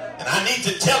 And I need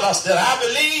to tell us that I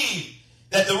believe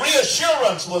that the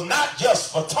reassurance was not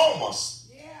just for Thomas,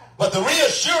 but the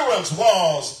reassurance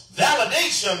was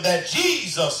validation that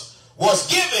Jesus was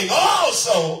giving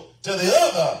also to the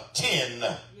other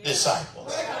 10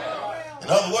 disciples. In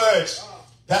other words,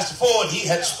 Pastor Ford, he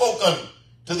had spoken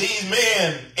to these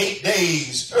men 8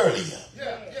 days earlier.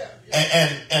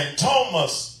 And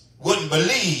Thomas wouldn't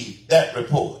believe that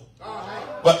report.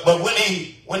 But when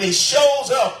he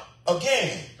shows up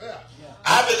again,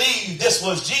 I believe this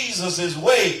was Jesus'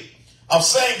 way of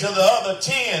saying to the other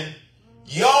 10,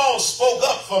 y'all spoke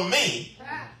up for me,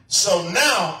 so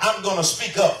now I'm going to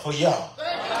speak up for y'all.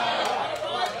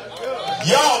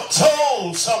 Y'all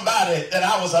told somebody that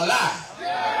I was alive.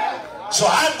 So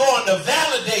I'm going to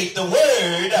validate the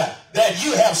word that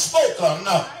you have spoken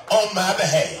on my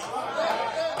behalf.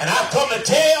 And I've come to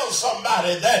tell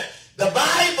somebody that the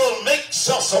Bible makes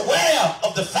us aware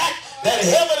of the fact that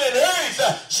heaven and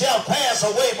earth shall pass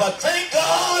away. But thank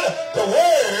God the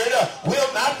word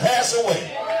will not pass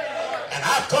away. And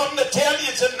I've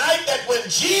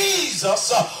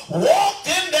Jesus walked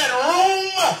in that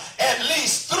room, at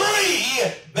least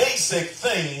 3 basic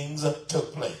things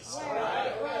took place.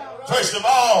 First of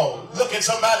all, look at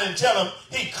somebody and tell them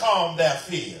he calmed their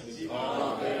fears.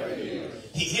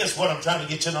 Here's what I'm trying to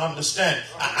get you to understand.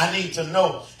 I need to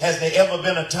know, has there ever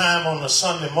been a time on a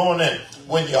Sunday morning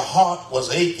when your heart was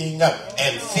aching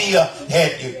and fear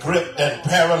had you gripped and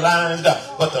paralyzed,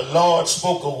 but the Lord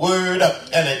spoke a word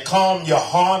and it calmed your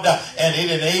heart and it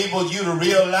enabled you to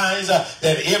realize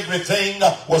that everything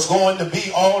was going to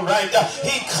be all right?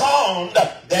 He calmed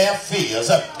their fears.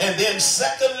 And then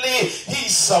secondly, he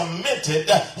cemented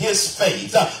his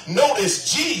faith.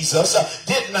 Notice Jesus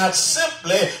did not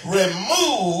simply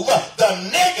remove the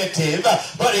negative,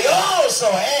 but he also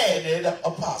added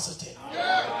a positive.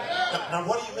 Now,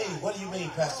 what do you mean? What do you mean,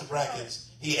 Pastor Brackens?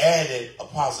 He added a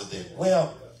positive.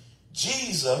 Well,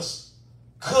 Jesus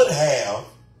could have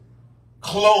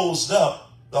closed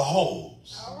up the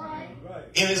holes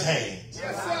in his hands,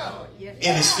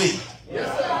 in his feet,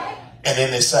 and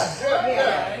in his side.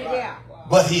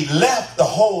 But he left the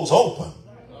holes open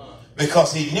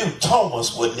because he knew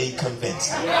Thomas would need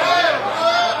convincing.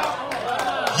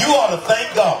 You ought to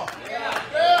thank God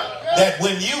that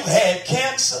when you had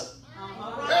cancer,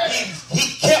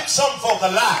 he kept some folk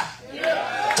alive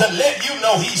to let you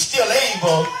know he's still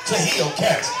able to heal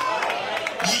cancer.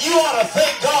 You ought to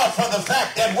thank God for the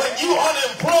fact that when you're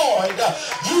unemployed,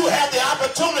 you have the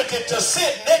opportunity to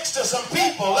sit next to some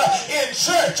people in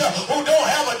church who don't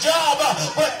have a job,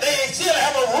 but they still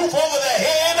have a roof over their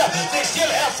head. They still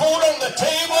have food on the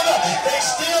table. They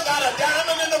still got a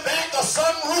diamond in the back, a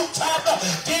sunroof top,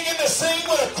 digging to sing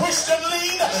with a Christian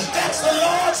lead. That's the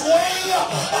Lord's way of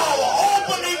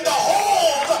opening the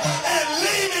holes and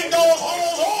leaving those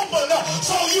holes open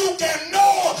so you can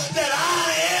know that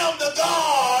I am the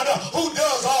God who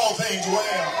does all things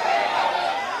well.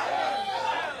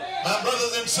 My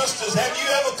brothers and sisters, have you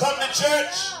ever come to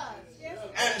church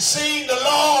and seen the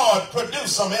Lord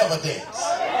produce some evidence?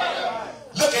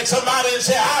 Look at somebody and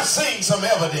say, I've seen some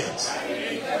evidence.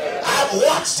 I've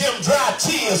watched him dry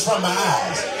tears from my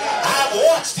eyes. I've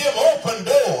watched him open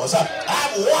doors.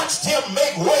 I've watched him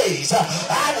make ways.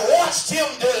 I've watched him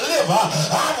deliver.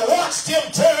 I've watched him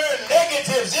turn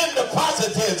negatives into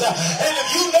positives. And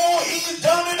if you know he's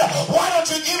done it, why don't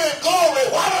you give him glory?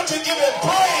 Why don't you give him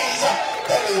praise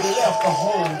that he left the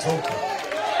holes open?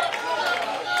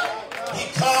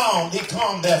 He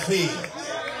calmed their fears.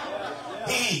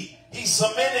 He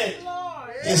cemented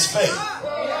his faith.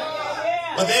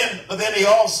 But then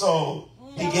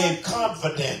he gave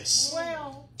confidence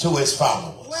to his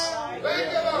followers.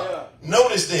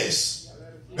 Notice this.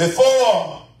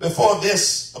 Before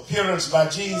this appearance by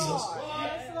Jesus,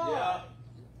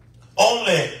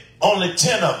 only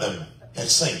 10 of them had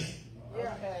seen him.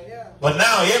 But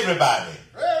now everybody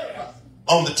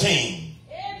on the team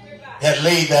had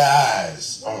laid their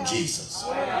eyes on Jesus.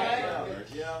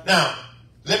 Now,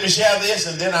 let me share this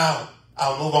and then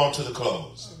I'll move on to the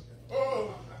close.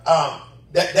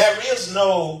 There is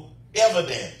no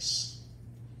evidence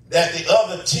that the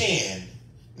other 10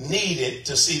 needed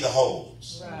to see the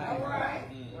holes.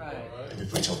 Let me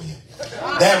preach over here.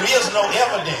 There is no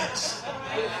evidence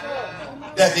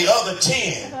that the other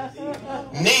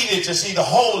 10 needed to see the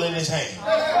hole in his hand,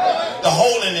 the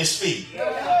hole in his feet,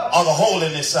 or the hole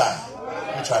in his side.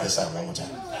 Let me try this out one more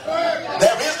time.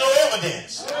 There is no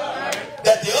evidence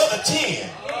that the other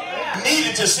 10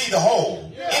 needed to see the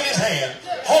hole in his hand,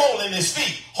 hole in his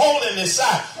feet, hole in his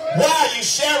side. Why are you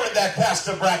sharing that,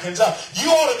 Pastor Brackens? You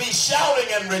ought to be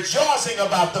shouting and rejoicing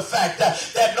about the fact that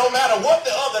no matter what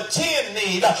the other 10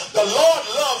 need, the Lord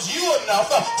loves you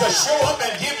enough to show up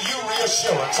and give you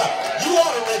reassurance. You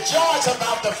ought to rejoice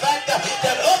about the fact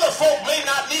that other folk may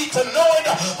not need to know it,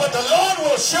 but the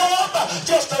Lord will show up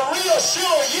just to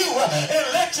reassure you and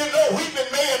let you know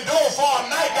weeping may endure for a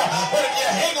night, but if you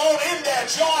hang on in there,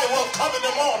 joy will come in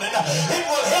the morning. It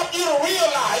will help you to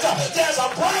realize there's a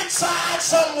bright side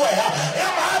somewhere.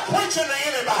 Am I preaching to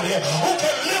anybody who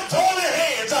can lift holy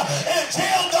hands and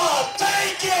tell God,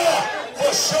 thank you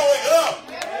for showing up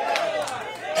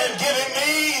and giving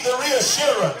me the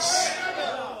reassurance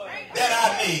that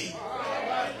I need?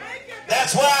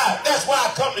 That's why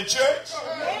I come to church,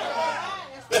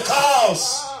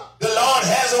 because the Lord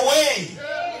has a way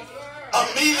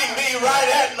of meeting me right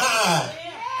at my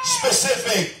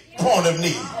specific point of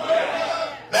need.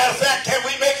 Matter of fact, can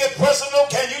we make it personal?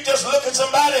 Can you just look at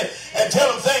somebody and tell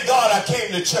them, thank God I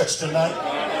came to church tonight?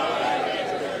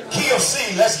 Key of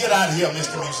C, let's get out of here,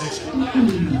 Mr. Musician.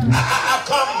 I've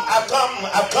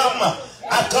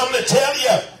come to tell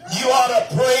you, you ought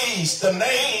to praise the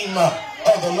name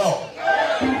of the Lord.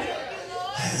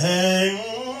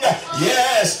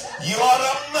 Yes, you ought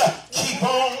to keep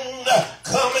on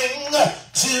coming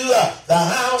to the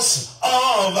house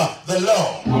of the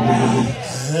Lord.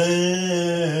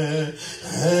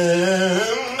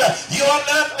 You ought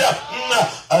not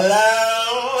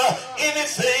allow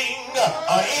anything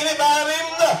or anybody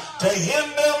to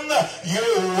hinder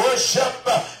your worship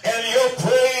and your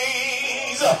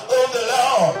praise of the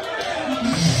Lord.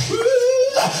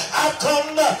 I've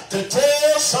come to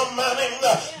tell somebody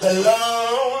the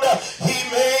Lord, he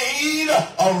made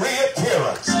a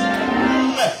reappearance.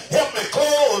 Help me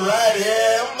close right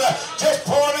here. Just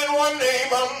point in one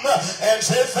name and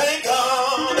say thank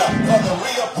God for the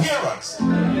reappearance.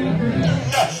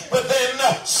 But then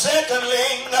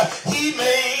secondly, he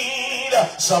made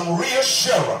some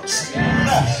reassurance.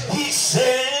 He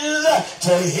says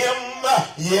to him,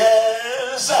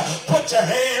 yes, put your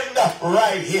hand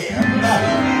right here.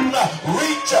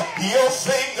 Reach your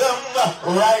finger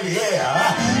right here.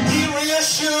 He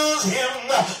reassures him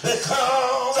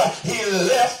because he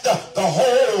left the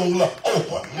hole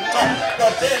open.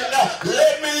 But then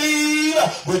let me leave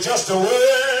with just a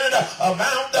word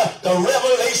about the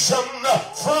revelation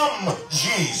from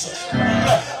Jesus.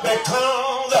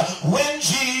 Because when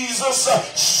Jesus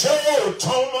showed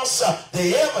Thomas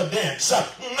the evidence,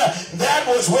 that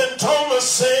was when Thomas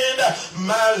said,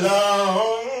 my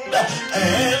Lord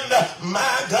and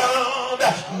my God,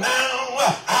 now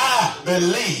I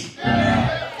believe.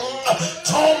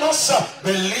 Thomas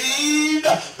believed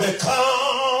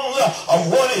because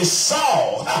of what he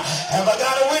saw. Have I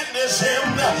got to witness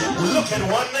him? Look at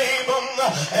one neighbor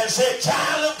and say,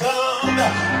 child of God,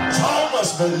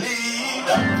 Thomas believed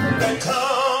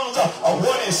because of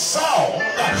what he saw.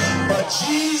 But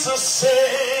Jesus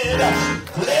said,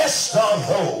 blessed are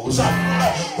those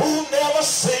who never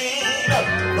seen,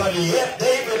 but yet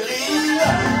they believe.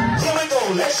 Here we go.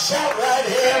 Let's shout right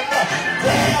here.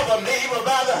 Grab a neighbor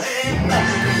by the hand.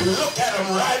 Look at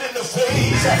him right in the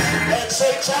face and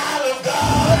say, child of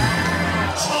God,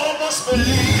 Thomas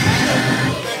believed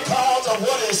because of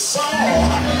what he saw,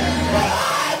 but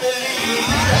I believe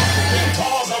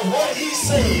because of what he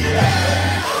said.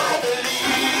 I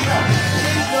believe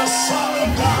he's the Son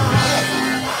of God.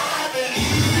 I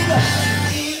believe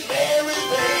he's Mary's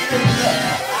baby.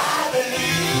 I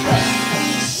believe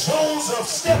he's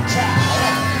Joseph's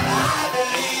stepchild. I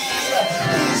believe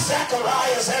he's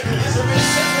Zacharias and Elizabeth's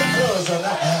second cousin.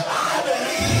 I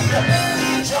believe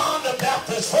he's John the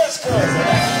Baptist's first cousin.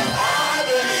 I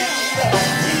believe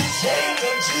he's James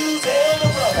and Jude's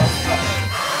elder brother.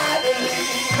 I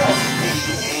believe he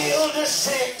healed the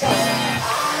sick.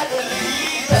 I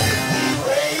believe he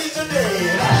raised the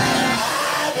dead.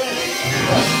 I believe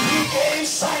he gave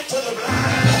sight to the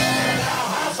blind. Now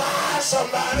high five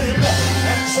somebody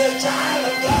and say, child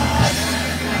of God,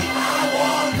 I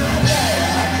was not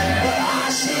there, but I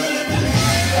surely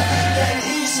believe that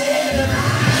he said,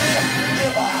 and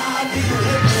if I be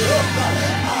lifted up,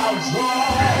 I'll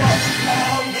draw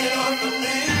all men unto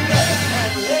me,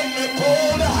 and let me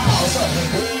pull the house.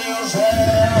 Is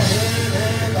there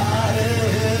anybody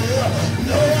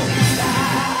know he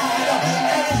died?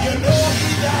 And if you know he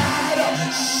died,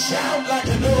 shout like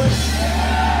you know it,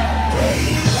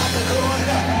 praise like you know it,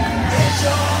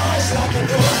 rejoice like you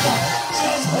know it.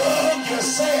 Just hug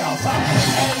yourself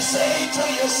and say to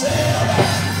yourself,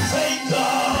 thank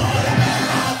God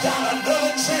I've got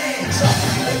another chance,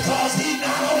 because he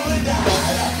not only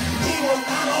died, he was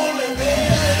not only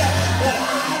buried, but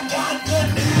I've got good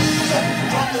news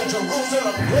from the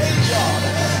Jerusalem graveyard.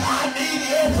 I need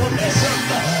your permission.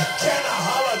 Can I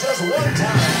holler just one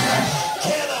time?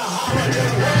 Can I holler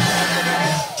just one time?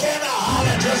 Can I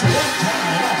holler just one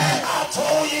time? I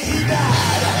told you he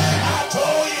died. I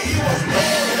told you he was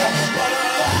buried, but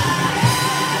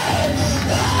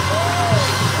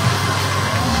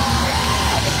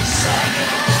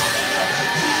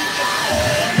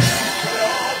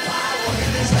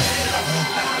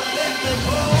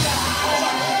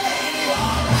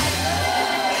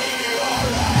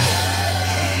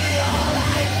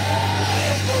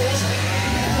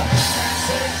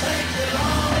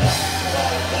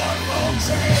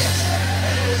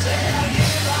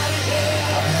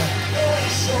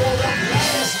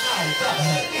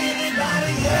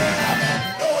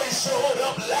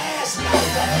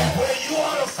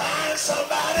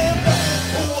somebody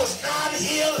who was not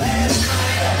here last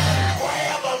night,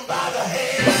 grab them by the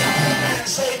hand and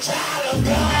say, child of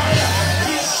God,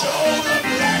 he showed up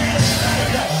last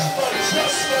night, but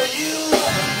just for you,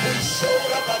 he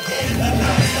showed up again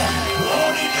tonight.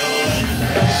 Won't he do it?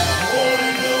 Won't he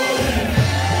do it?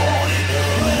 Won't he do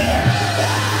it?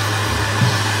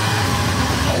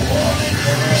 Won't he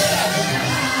do it?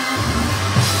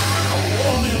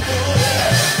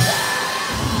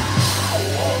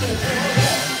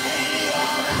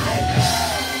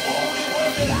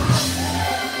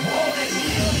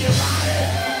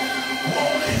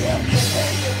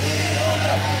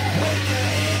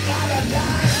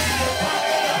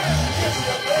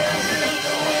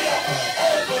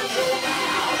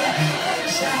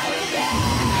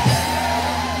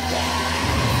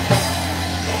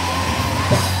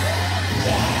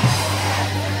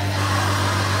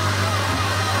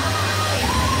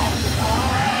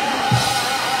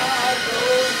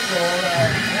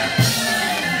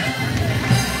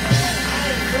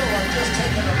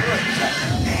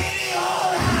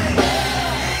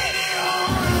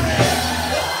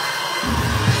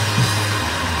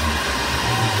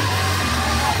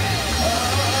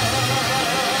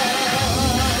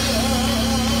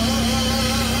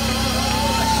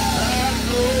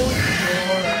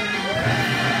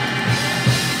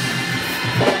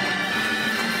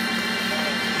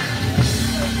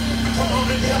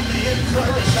 help me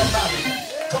encourage somebody.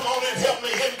 Come on and help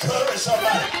me encourage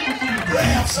somebody.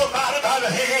 Grab somebody by the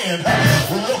hand.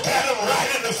 Look at them right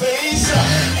in the face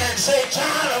and say,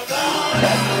 child of God,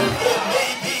 it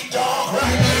may be dark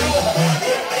right now.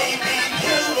 It may be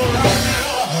beautiful right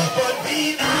now. But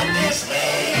be not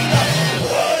dismayed.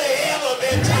 Whatever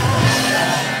the time,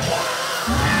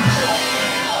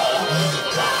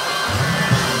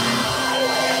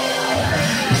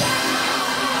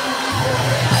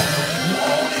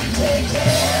 won't he take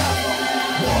care?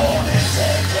 Won't he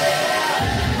take care?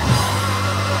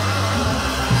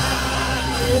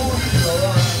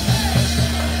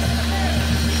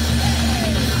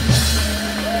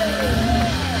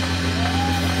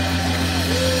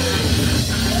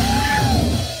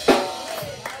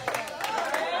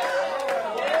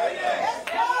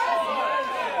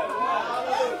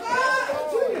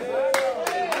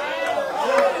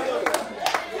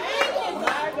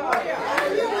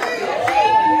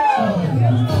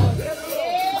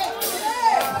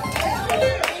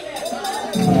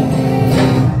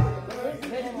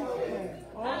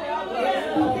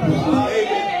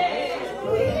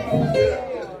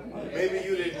 Maybe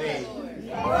you didn't need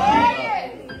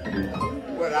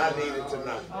what I needed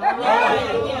tonight.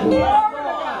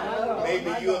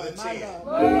 Maybe you're the 10.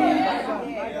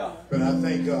 But I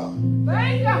thank God.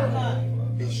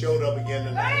 He showed up again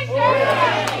tonight.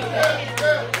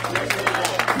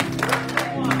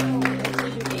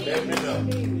 Let me know.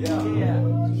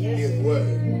 His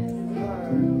word.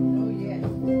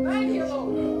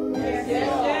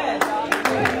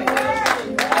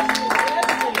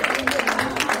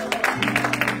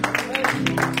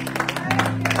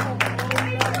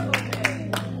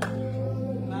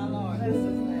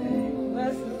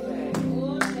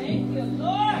 Thank you,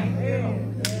 Lord.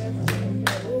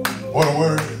 What a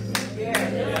word.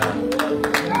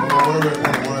 What a word,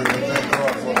 what a word. And thank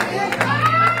God for the word.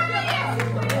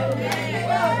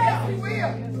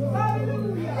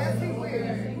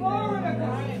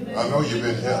 I know you've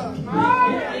been helped.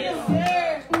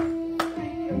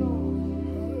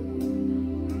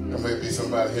 There may be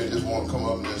somebody here just want to come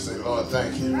up and just say, Lord,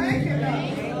 thank you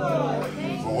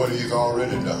for what he's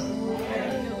already done.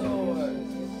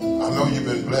 I know you've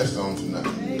been blessed on tonight.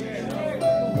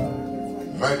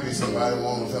 Might be somebody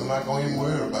want to say, I'm not going to even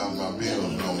worry about my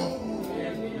bills no more.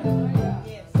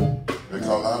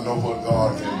 Because I know what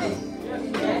God can do.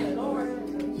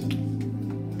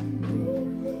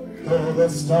 Though the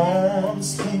storms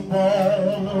keep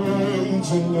on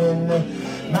raging in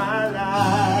my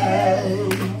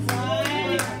life,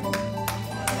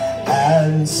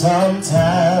 and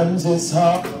sometimes it's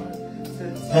hard to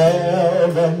tell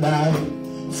the night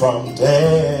from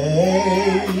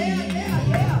day.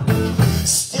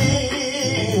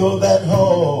 Still that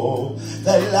hope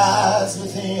that lies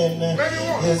within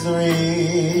is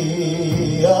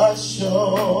reassured,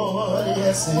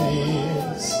 yes it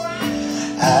is.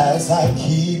 As I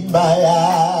keep my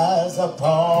eyes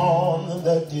upon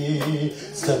the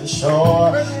distant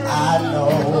shore, I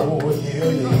know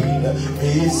he'll lead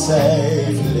me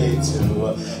safely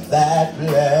to that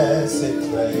blessed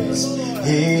place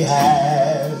he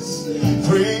has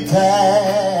prepared.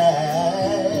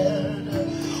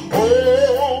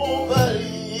 Oh, but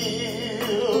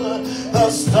if the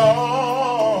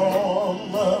storm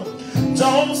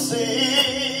don't cease,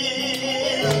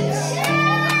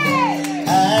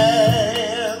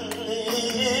 and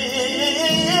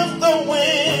if the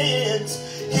winds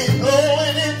keep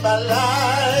blowing in my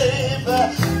life,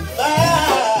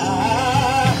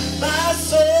 my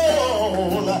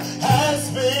soul has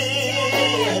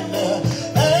been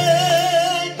anchored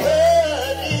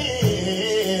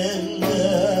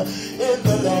in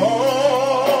the Lord.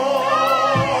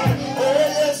 Oh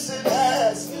yes it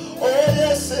has. Oh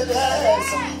yes it has.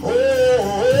 Oh,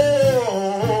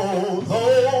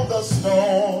 though the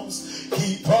storms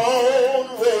keep on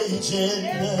raging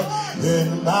in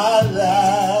my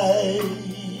life,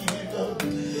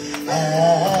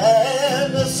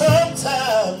 and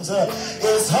sometimes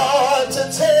it's hard to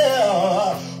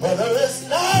tell whether it's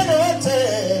night or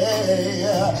day.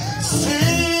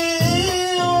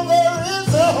 Still there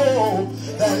is a hope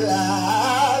that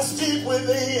lies deep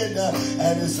within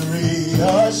and is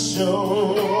reassured.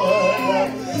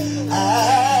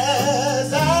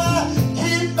 As I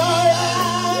keep my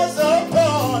eyes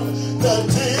upon the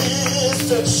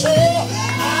distant shore,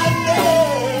 I know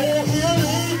he'll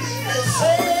lead me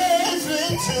safely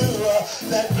to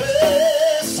that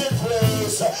blessed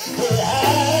place he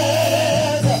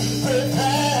has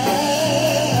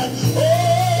prepared. Oh,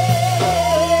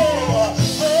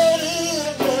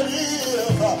 but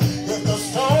if the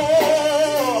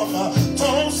storm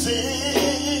don't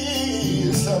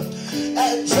cease,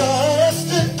 And just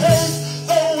in case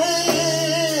the wind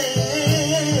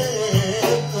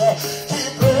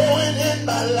keep blowing in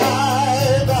my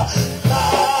life, my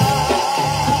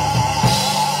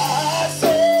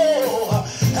soul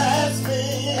has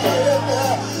been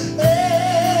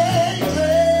anchored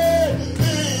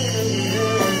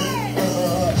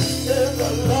in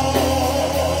the Lord.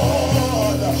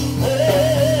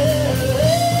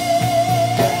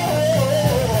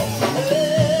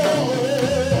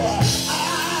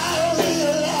 I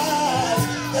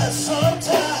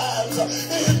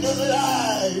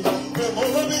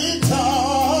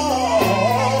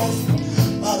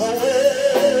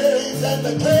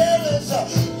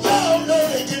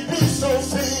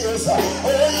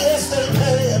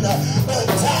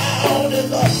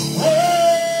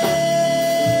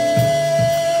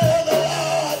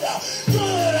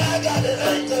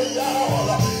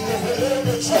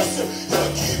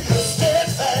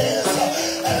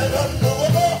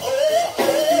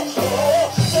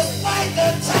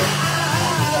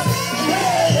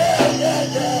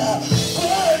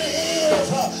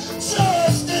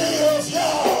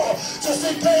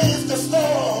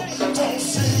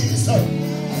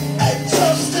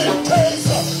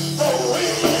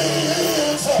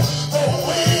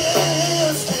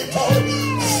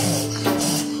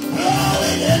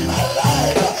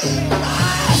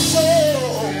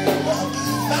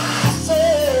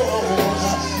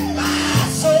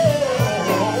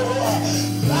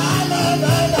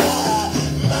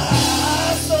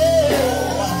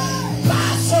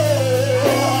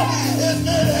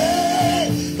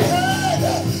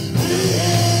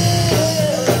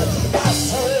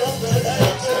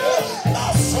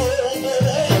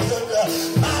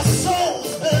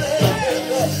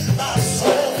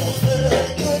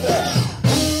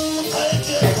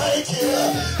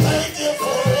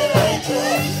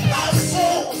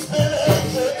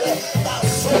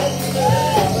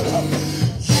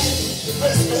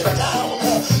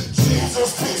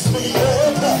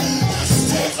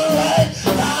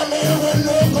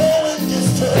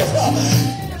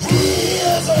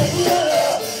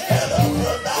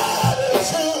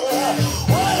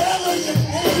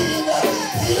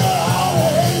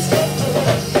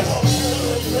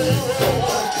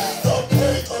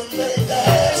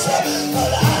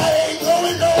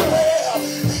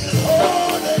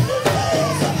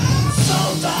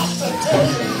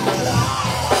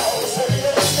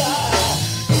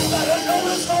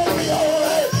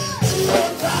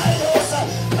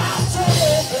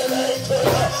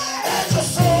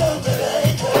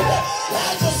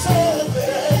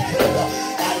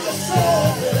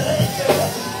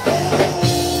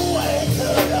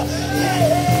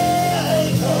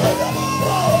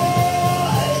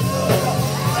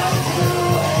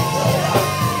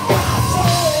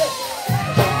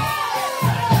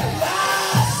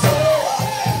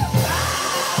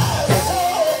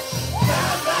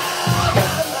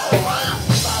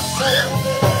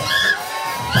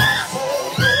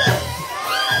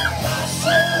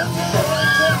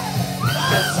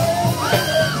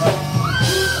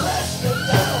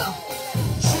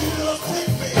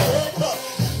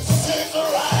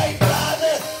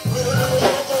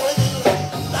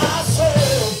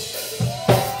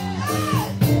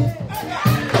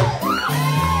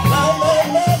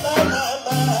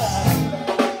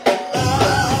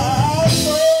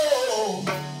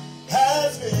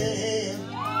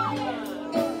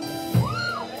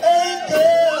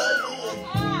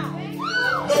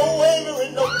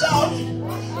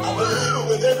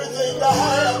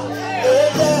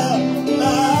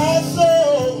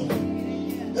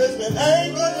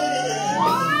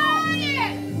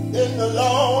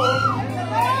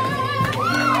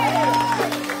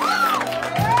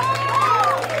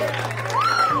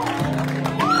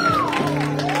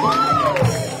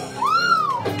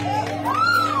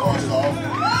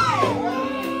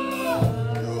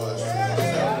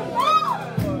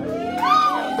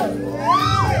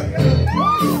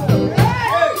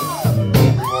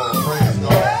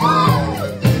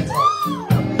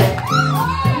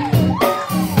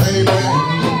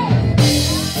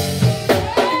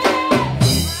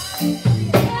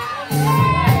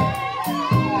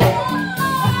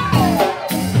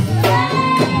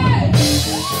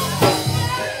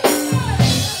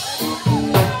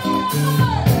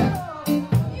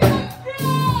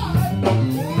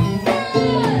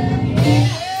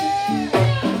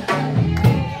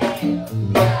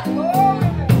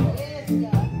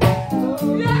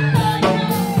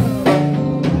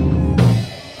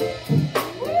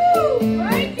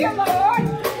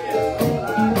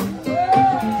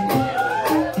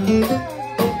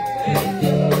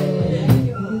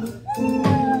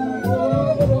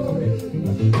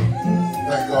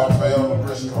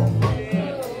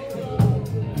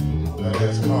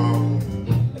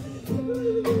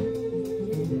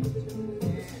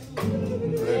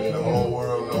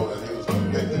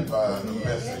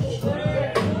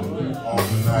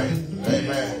tonight.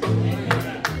 Amen.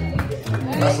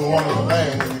 That's a wonderful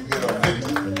thing when you get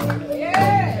evicted.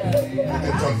 You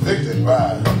get convicted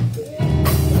by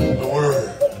the word.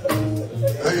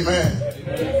 Amen.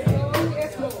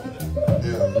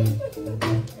 Yeah.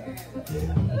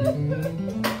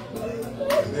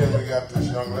 And then we got this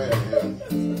young lady here,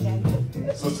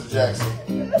 Sister Jackson,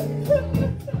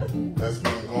 that's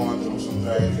been going through some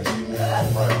things and she needs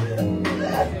to pray.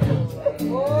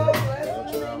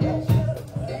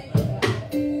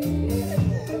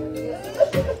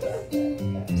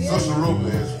 Sister Ruby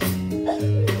is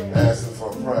asking for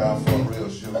prayer for real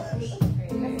shoes.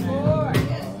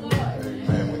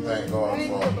 Amen. We thank God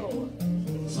for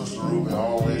Sister Ruby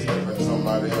always helping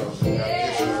somebody else who got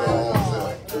issues of her own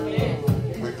self.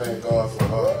 We thank God for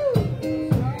her.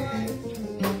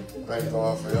 Thank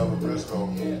God for Elder Briscoe.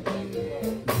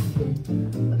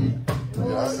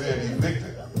 Yeah, I said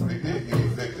evicted, but he did get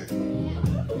evicted.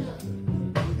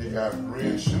 He got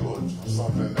reinsured for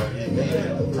something that he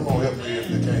needed. Come on, help me if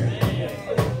you can.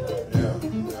 Yeah.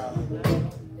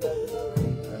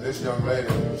 And this young lady,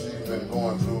 she's been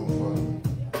going through for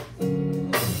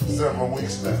several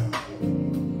weeks now.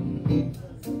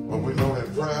 But we know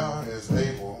that prayer is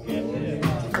able to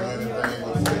do anything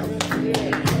but fail.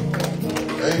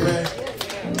 Amen.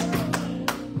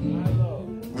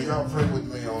 Will y'all pray with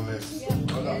me on this?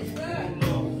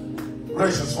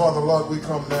 Gracious Father, Lord, we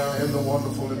come now in the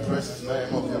wonderful and precious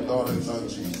name of your darling Son,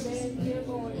 Jesus.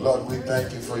 Lord, we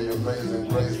thank you for your amazing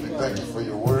grace. We thank you for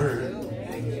your word.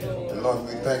 And Lord,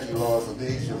 we thank you, Lord, for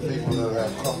these, your people that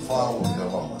have come forward, dear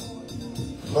Lord.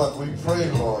 Lord, we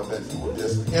pray, Lord, that you will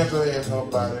just enter in her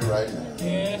body right now.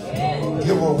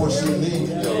 Give her what she needs,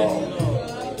 dear Lord.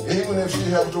 Even if she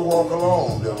has to walk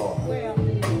alone, dear Lord.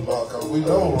 Lord, because we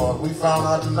know, Lord, we found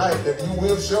out tonight that you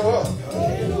will show up.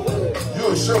 You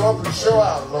will show up and show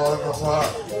out, Lord. So I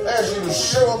ask you to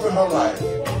show up in her life.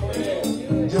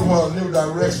 Give her a new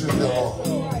direction, dear Lord.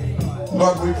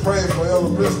 Lord, we pray for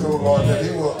Elder Briscoe, Lord, that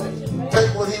he will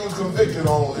take what he was convicted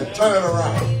on and turn it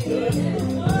around.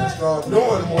 And start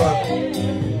doing what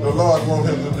the Lord wants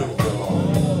him to do, dear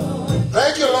Lord.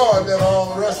 Thank you, Lord, that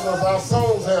all the rest of us, our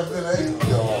souls have been anchored,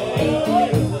 dear Lord.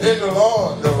 In the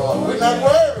Lord, dear Lord. We're not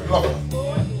worried, Lord,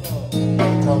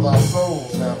 because our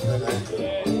souls have been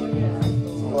anchored.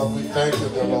 So, Lord, we thank you,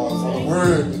 dear Lord, for the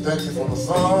word. We thank you for the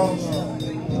songs. We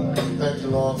thank you,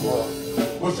 Lord, for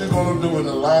what you're going to do in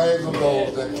the lives of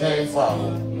those that came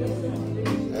forward.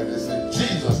 And it's in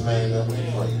Jesus' name that we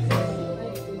pray.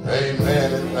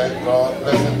 Amen and thank God.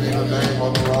 Blessed be the name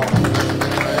of the Lord. Blessed be the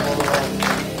name of the Lord.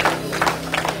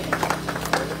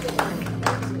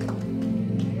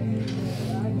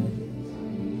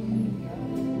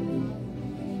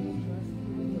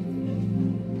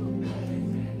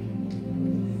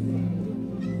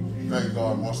 Thank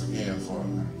God once again for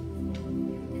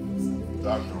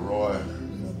Dr. Roy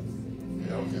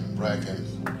Elkin Brackens.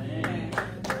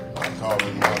 I call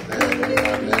him my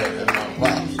dad and my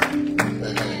pops.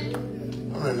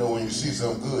 Amen. I really know when you see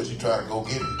something good, you try to go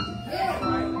get it.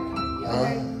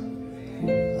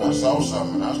 I saw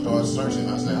something, I started searching.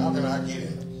 I said, how can I get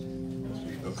it?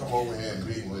 They'll come over here and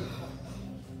be with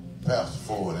Pastor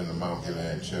Ford in the Mount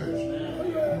Gilead Church.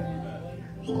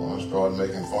 So I started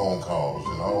making phone calls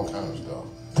and all kinds of stuff,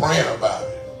 praying about it.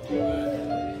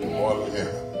 Boy, look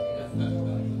here.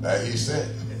 That he said.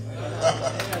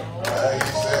 That he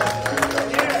said.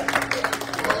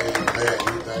 Amen.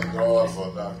 We thank God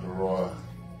for Dr. Roy.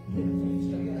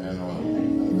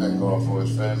 And thank God for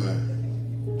his family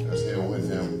that's here with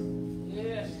him.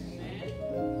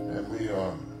 And we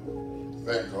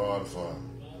thank God for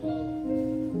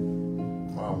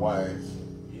my wife.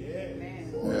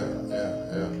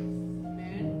 Yeah.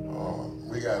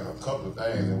 We got a couple of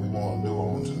things that we want to do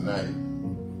on tonight.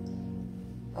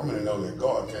 I'm going to know that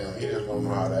God can. He just don't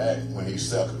know how to act when he's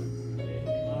second.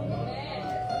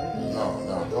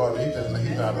 No, God, he's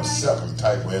not a second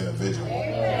type of individual.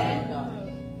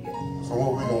 So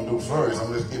what we're going to do first,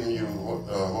 I'm just giving you what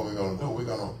we're going to do. We're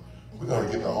going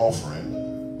to get the offering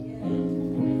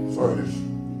first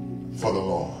for the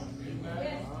Lord.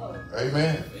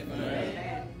 Amen.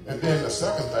 And then the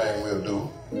second thing we'll do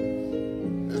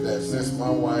is that since my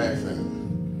wife and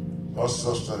her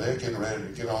sister, they're getting ready to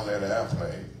get on that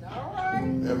airplane,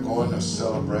 they're going to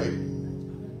celebrate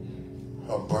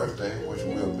her birthday, which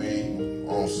will be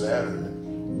on Saturday.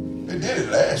 They did it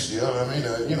last year. I mean,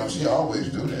 she always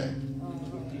do that.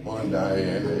 Her and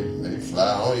Diane, they fly. I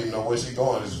don't even know where she's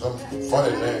going. It's some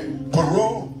funny name.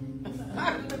 Peru.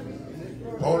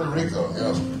 Puerto Rico,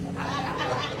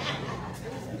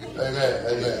 Amen.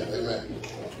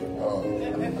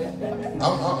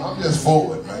 I'm just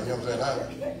forward, man. You know what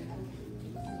I'm saying?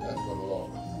 That's for the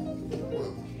Lord.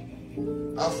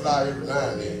 I fly every now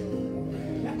and then.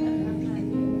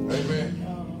 Amen.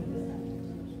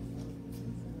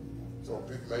 So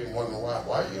people may wonder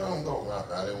why you don't go. I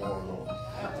didn't want to go.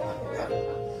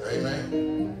 Amen.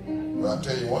 But I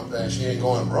tell you one thing, she ain't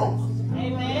going broke.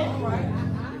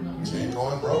 Amen. She ain't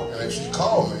going broke. And if she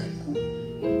called me,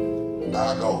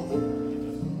 I'll go.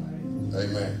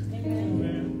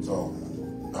 Amen. So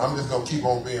I'm just going to keep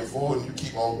on being forward and you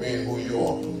keep on being who you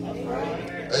are.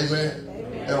 Amen.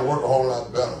 It'll work a whole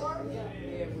lot better.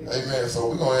 Amen. So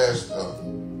we're going to ask the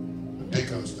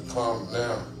deacons to come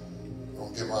now. I'm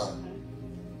going to give our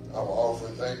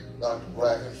offering. Thank Dr.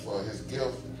 Bracken for his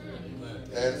gift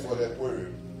and for that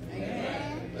word.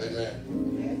 Amen.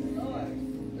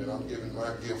 And I'm giving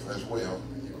my gift as well.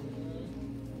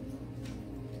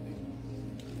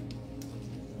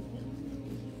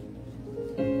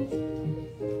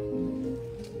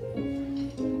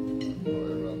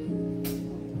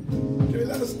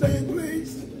 Let us stand,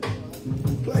 please.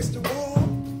 Place the wall,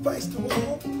 face the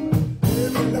wall.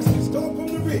 And let's get started on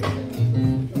the reading.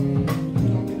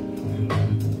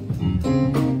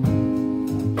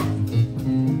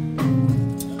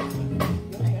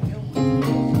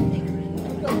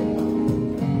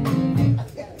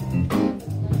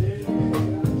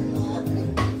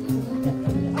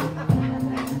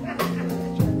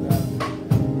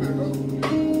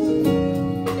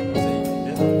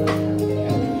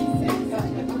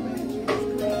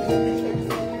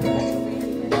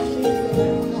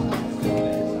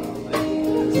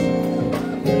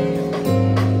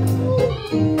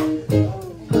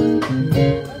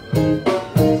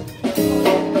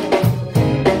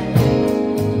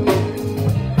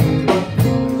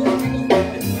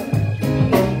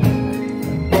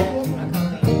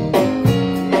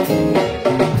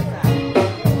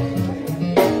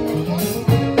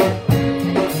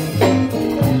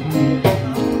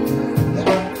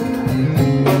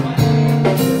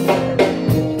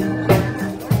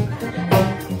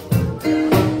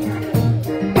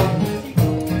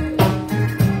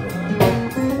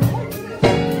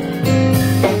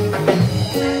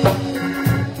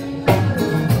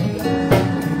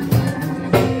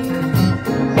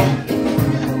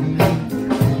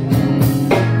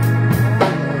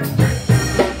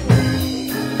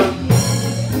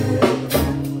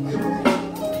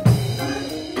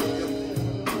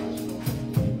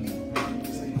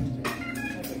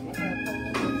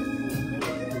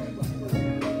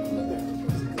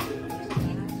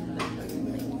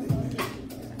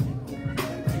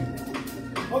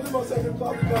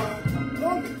 Father God,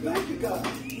 Lord, we thank you, God.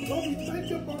 Lord, we thank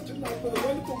you about tonight for the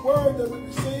wonderful word that we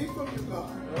received from you, God.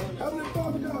 Heavenly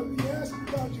Father God, we ask you,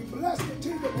 God, you bless the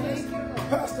team, bless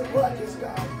Pastor Brackens,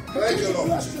 God. Thank you, Lord.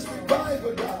 Bless this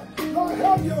revival, God. Lord,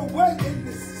 have your way in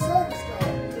this service, God.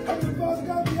 Heavenly Father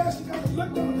God, we ask you, God, to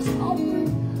look down this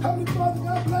offering. Heavenly Father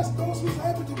God, bless those who's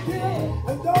able to give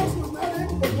and those who's not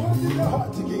able but wanted in their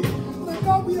heart to give. And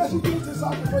God, we ask you to use this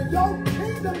offering for your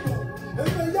kingdom glory. And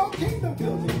for your kingdom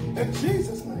building. In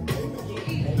Jesus' name, amen.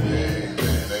 Amen,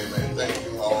 amen. Thank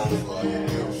you all for your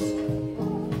gifts.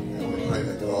 And we pray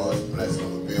that God's blessing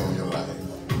will be on your life.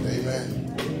 Amen.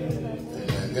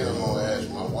 Amen. Then I'm going to ask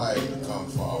my wife to come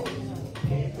forward.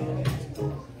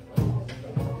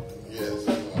 Yes.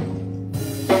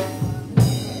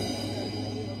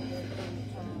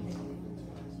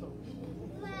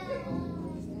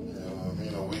 You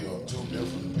know, we are two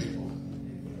different people.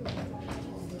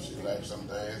 She likes some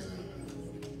things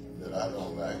that I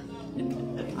don't like. You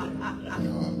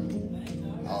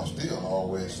know, I'll still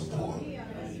always support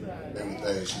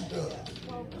everything she does.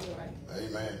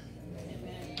 Amen.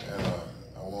 And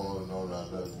I want her to know that I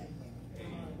love you.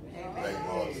 Thank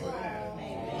God for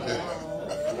you.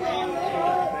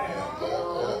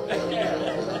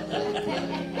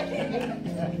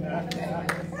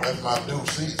 That's my due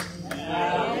season.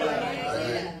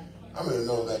 Amen. I mean,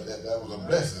 know that was a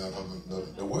blessing.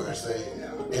 The word say,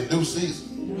 in due season.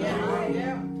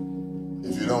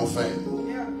 If you don't faint,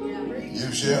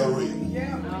 you shall reap.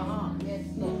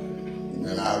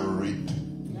 And I will reap.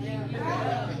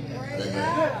 Amen.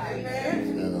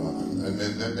 You know, and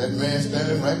that man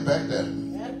standing right back there.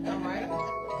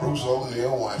 Bruce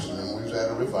O'Neill Washington, we was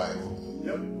at a revival.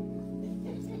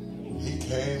 He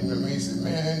came to me and said,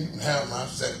 man, you can have my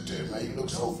secretary, man, you look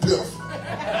so beautiful. I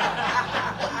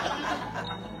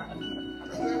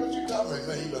said, what you talking about,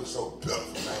 man, you look so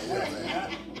beautiful, man.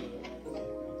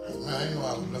 I said, man, I didn't know I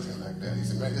was looking like that. He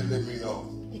said, man, just let me know.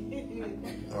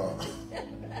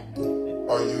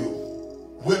 Are you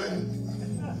willing?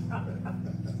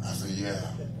 I said, yeah.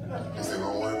 He said,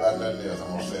 don't worry about nothing else, I'm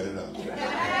going to set it up.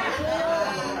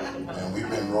 And we've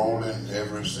been rolling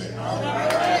every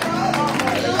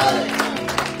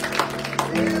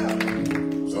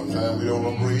 100%. Sometimes we don't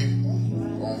agree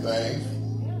on things.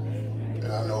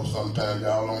 And I know sometimes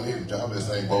y'all don't even, y'all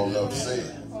just ain't bold enough to say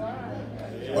it.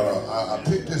 But I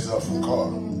picked this up from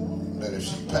Carter, that if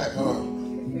she pack her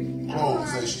clothes and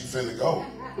say she finna go,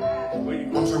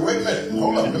 I'm saying, wait a minute,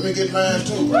 hold up, let me get mine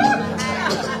too.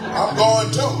 I'm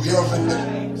going too, you know what I'm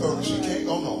saying? So she can't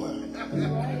go nowhere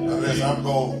unless I'm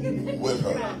going with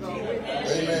her.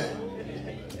 Amen.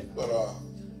 But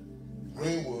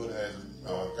Greenwood has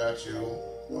got you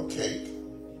a cake.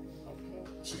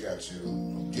 She got you a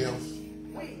gift.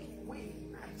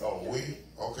 Oh, we?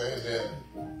 Okay, and then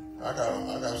I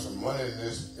got some money in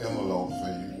this envelope for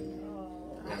you.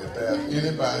 And if there's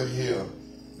anybody here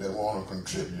that want to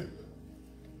contribute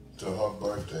to her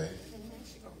birthday,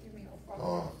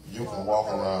 you can walk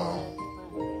around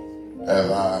as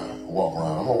I walk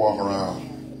around. I'm going to walk around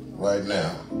right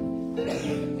now.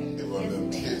 Give her a little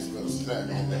kiss, a little snack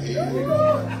on the head.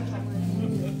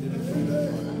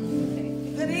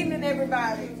 Good evening,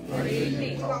 everybody. Good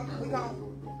evening. We gonna,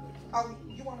 oh,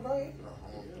 you want to go ahead?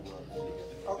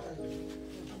 Okay.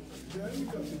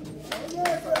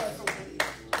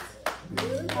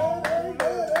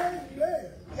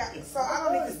 Yeah, so I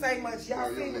don't need to say much. Y'all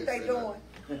see what they doing.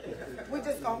 We're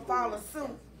just going to follow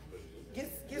suit. Get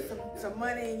some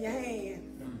money in your hand.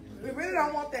 We really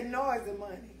don't want that noisy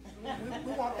money.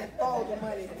 We want that folder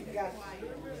money that you got.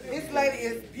 This lady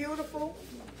is beautiful,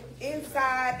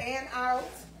 inside and out.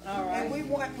 And we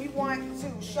want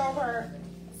to show her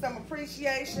some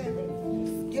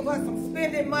appreciation, give her some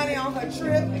spending money on her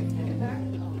trip.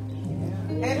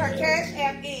 And her cash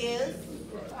app is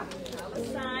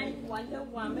 $ Wonder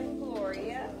Woman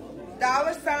Gloria.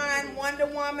 $ Wonder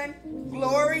Woman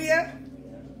Gloria.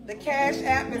 The cash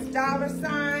app is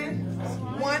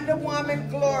 $ Wonder Woman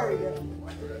Gloria.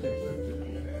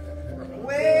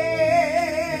 We're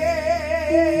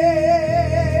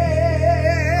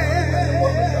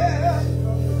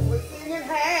singing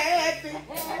happy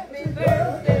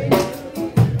birthday.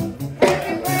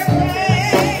 Happy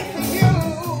birthday to you.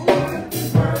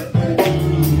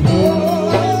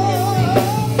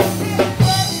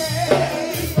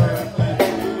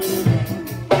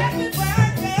 Happy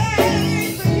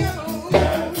birthday to you.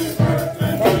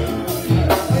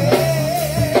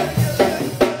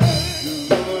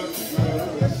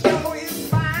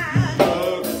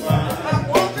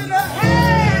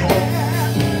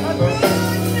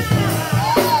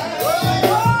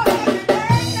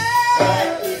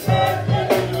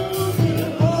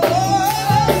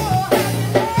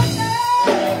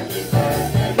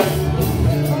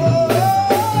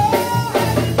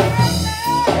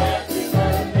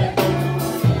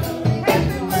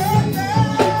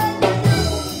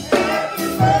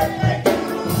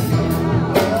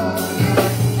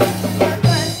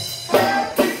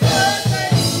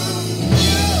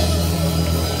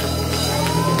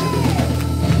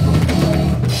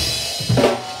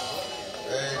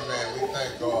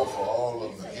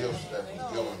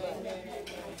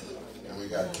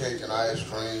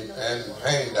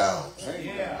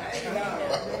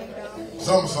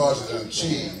 Some sausage and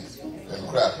cheese and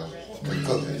crackers and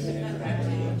cookies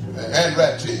and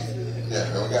rat cheese. Yeah,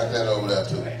 and we got that over there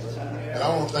too. And I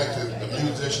want to thank the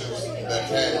musicians that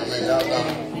came. I mean, y'all done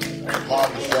a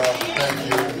marvelous job. Thank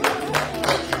you.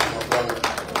 Thank you, my brother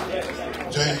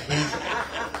James B.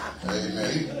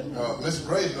 Amen. Mr.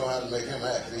 Grace know how to make him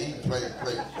act. He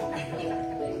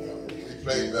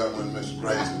played better when Mr.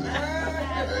 Grace did.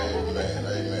 Amen.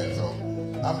 Amen. So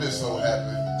I'm just so happy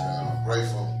and I'm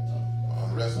grateful.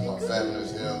 The rest of my family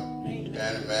is here.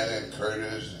 Annie, Manny, and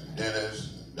Curtis, and Dennis,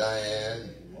 and Diane,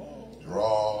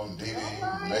 Raw, and Dee Dee,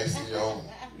 Maceo,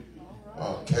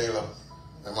 Caleb.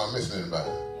 Am I missing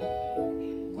anybody?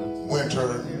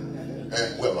 Winter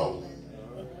and Willow.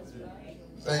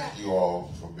 Thank you all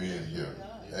for being here.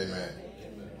 Amen.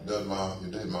 You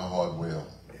did my heart well.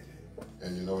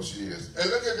 And you know she is. And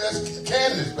look at that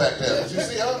Candace back there. Did you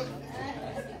see her?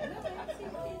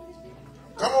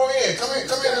 Come on in. Come in.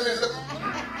 Let me look.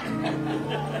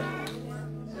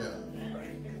 Yeah.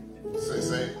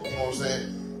 Say. Come on, say it.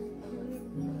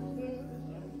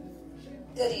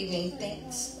 Good evening.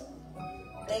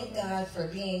 Thank God for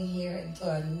being here and for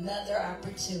another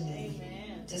opportunity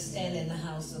to stand in the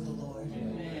house of the Lord.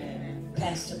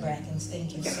 Pastor Brackens,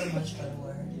 thank you so much for the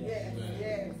word.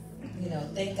 You know,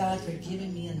 thank God for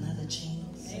giving me another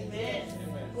chance. Amen.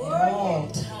 At all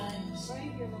times.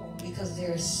 Because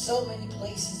there are so many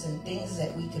places and things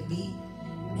that we could be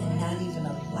and not even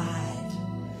alive.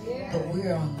 but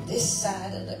we're on this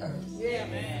side of the earth.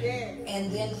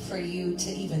 And then for you to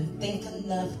even think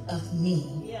enough of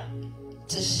me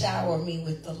to shower me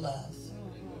with the love.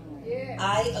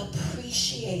 I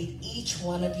appreciate each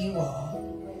one of you all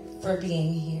for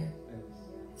being here.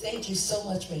 Thank you so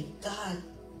much. May God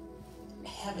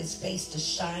have his face to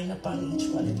shine upon each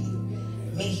one of you.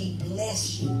 May he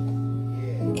bless you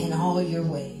in all your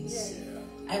ways.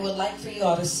 I would like for you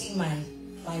all to see my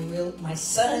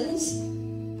sons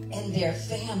and their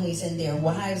families and their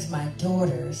wives, my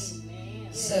daughters.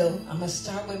 So I'm going to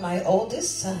start with my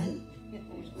oldest son,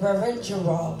 Reverend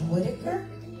Gerald Whitaker,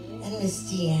 and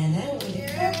Miss Deanna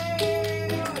Whitaker.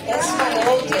 That's my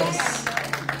oldest.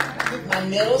 My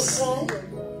middle son,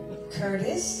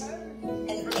 Curtis,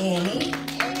 and Annie,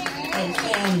 and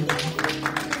family.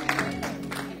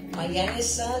 My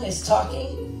youngest son is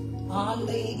talking on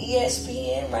the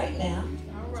ESPN right now,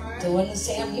 doing the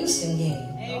Sam Houston game.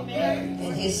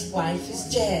 And his wife is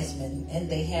Jasmine, and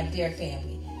they have their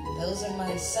family. Those are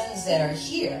my sons that are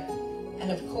here.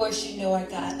 And of course, you know I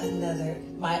got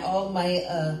all my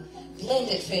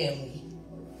blended family.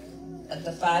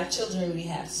 The 5 children we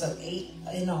have, so 8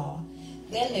 in all.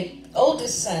 Then the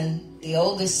oldest son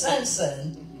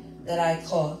that I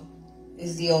call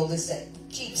is the oldest that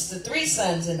keeps the 3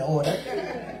 sons in order.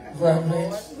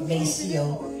 Reverend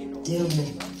Maceo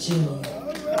Dillard Jr.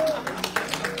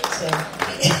 So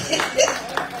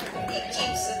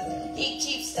he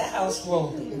keeps the house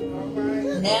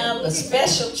rolling. Now the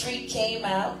special treat came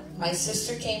out. My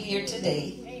sister came here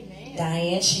today.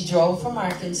 Diane, she drove from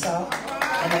Arkansas.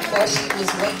 And of course she was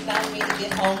waiting on me to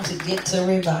get home to get to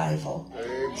revival.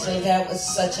 So that was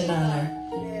such an honor.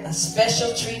 A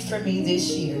special treat for me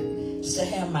this year is to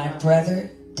have my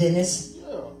brother, Dennis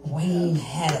Wayne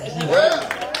Hatter.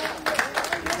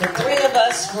 The 3 of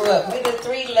us grew up. We're the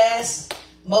 3 last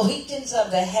Mohicans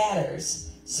of the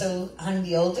Hatters. So I'm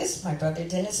the oldest. My brother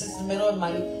Dennis is the middle, and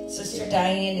my sister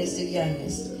Diane is the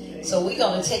youngest. So we're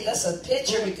going to take us a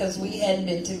picture because we hadn't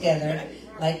been together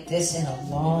like this in a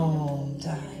long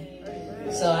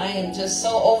time. So I am just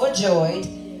so overjoyed.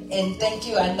 And thank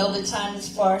you. I know the time is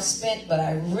far spent, but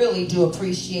I really do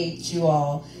appreciate you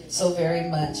all so very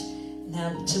much.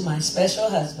 Now, to my special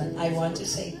husband, I want to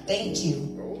say thank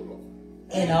you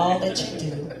in all that you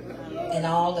do and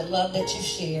all the love that you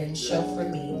share and show for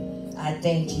me. I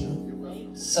thank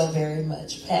you so very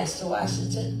much. Pastor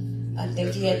Washington, I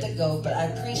think he had to go, but I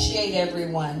appreciate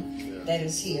everyone that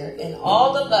is here and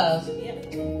all the love.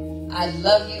 I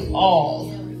love you all.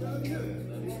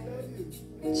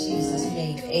 In Jesus'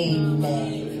 name,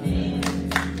 amen. Amen.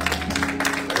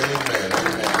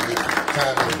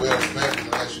 Time is well spent.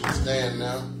 Unless you stand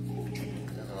now,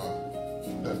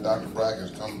 and let Dr.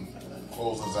 Brackens come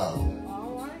close us out.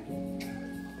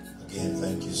 Again,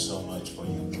 thank you so much for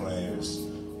your prayers.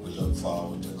 We look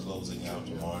forward to closing out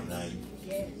tomorrow night.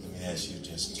 Let me ask you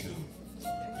just to be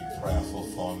prayerful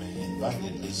for me. Invite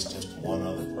at least just one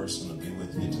other person to be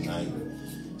with me tonight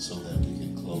so that we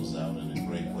can close out in a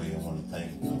great way. I want to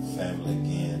thank my family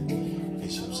again.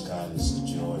 Bishop Scott, it's a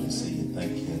joy to see you.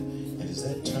 Thank you. And is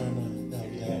that Turner down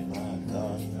there? My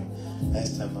God.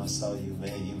 Last time I saw you,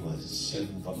 man, you was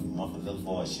shooting, little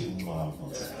boy shooting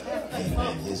marbles.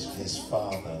 Amen. His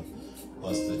father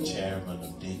was the chairman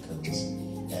of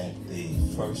deacons at the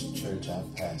first church I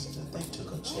pastored. They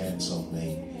took a chance on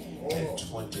me at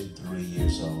 23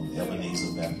 years old,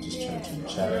 Ebenezer Baptist Church in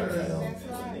Chapel Hill,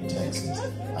 Texas.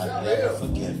 I'll never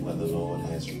forget where the Lord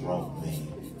has brought me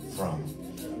from.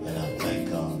 And I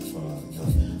thank God for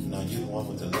now you the one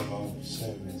with the limo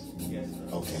service? Yes.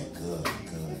 Okay, good.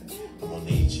 I'm gonna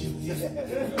need you here. In a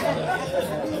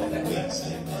couple of weeks,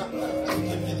 amen. So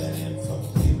give me that info,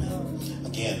 amen.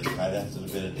 Again, right after the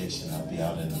benediction, I'll be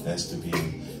out in the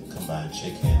vestibule. Come by and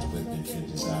shake hands with me if you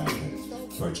desire to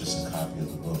purchase a copy of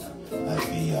the book. I'd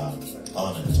be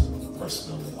honored to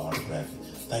personally autograph it.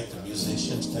 Thank the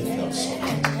musicians. Thank you so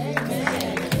much.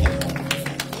 Amen.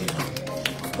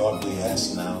 Lord, we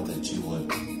ask now that you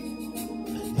would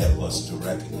help us to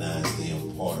recognize the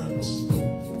importance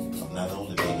of not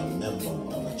only being a member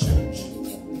of a church,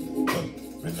 but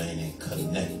remaining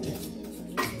connected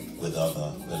with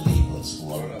other believers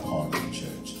who are a part of the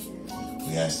church.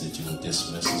 We ask that you would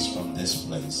dismiss us from this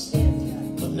place,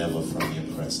 but never from your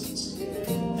presence.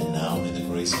 And now, in the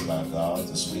grace of our God,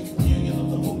 the sweet communion of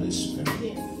the Holy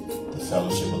Spirit, the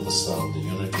fellowship of the Son, the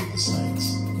unity of the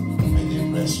saints, may they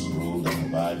rest, rule, and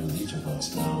abide with each of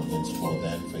us now, henceforth,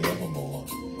 and forevermore.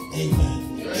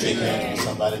 Amen. Shake hands with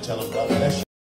somebody, tell them God bless you.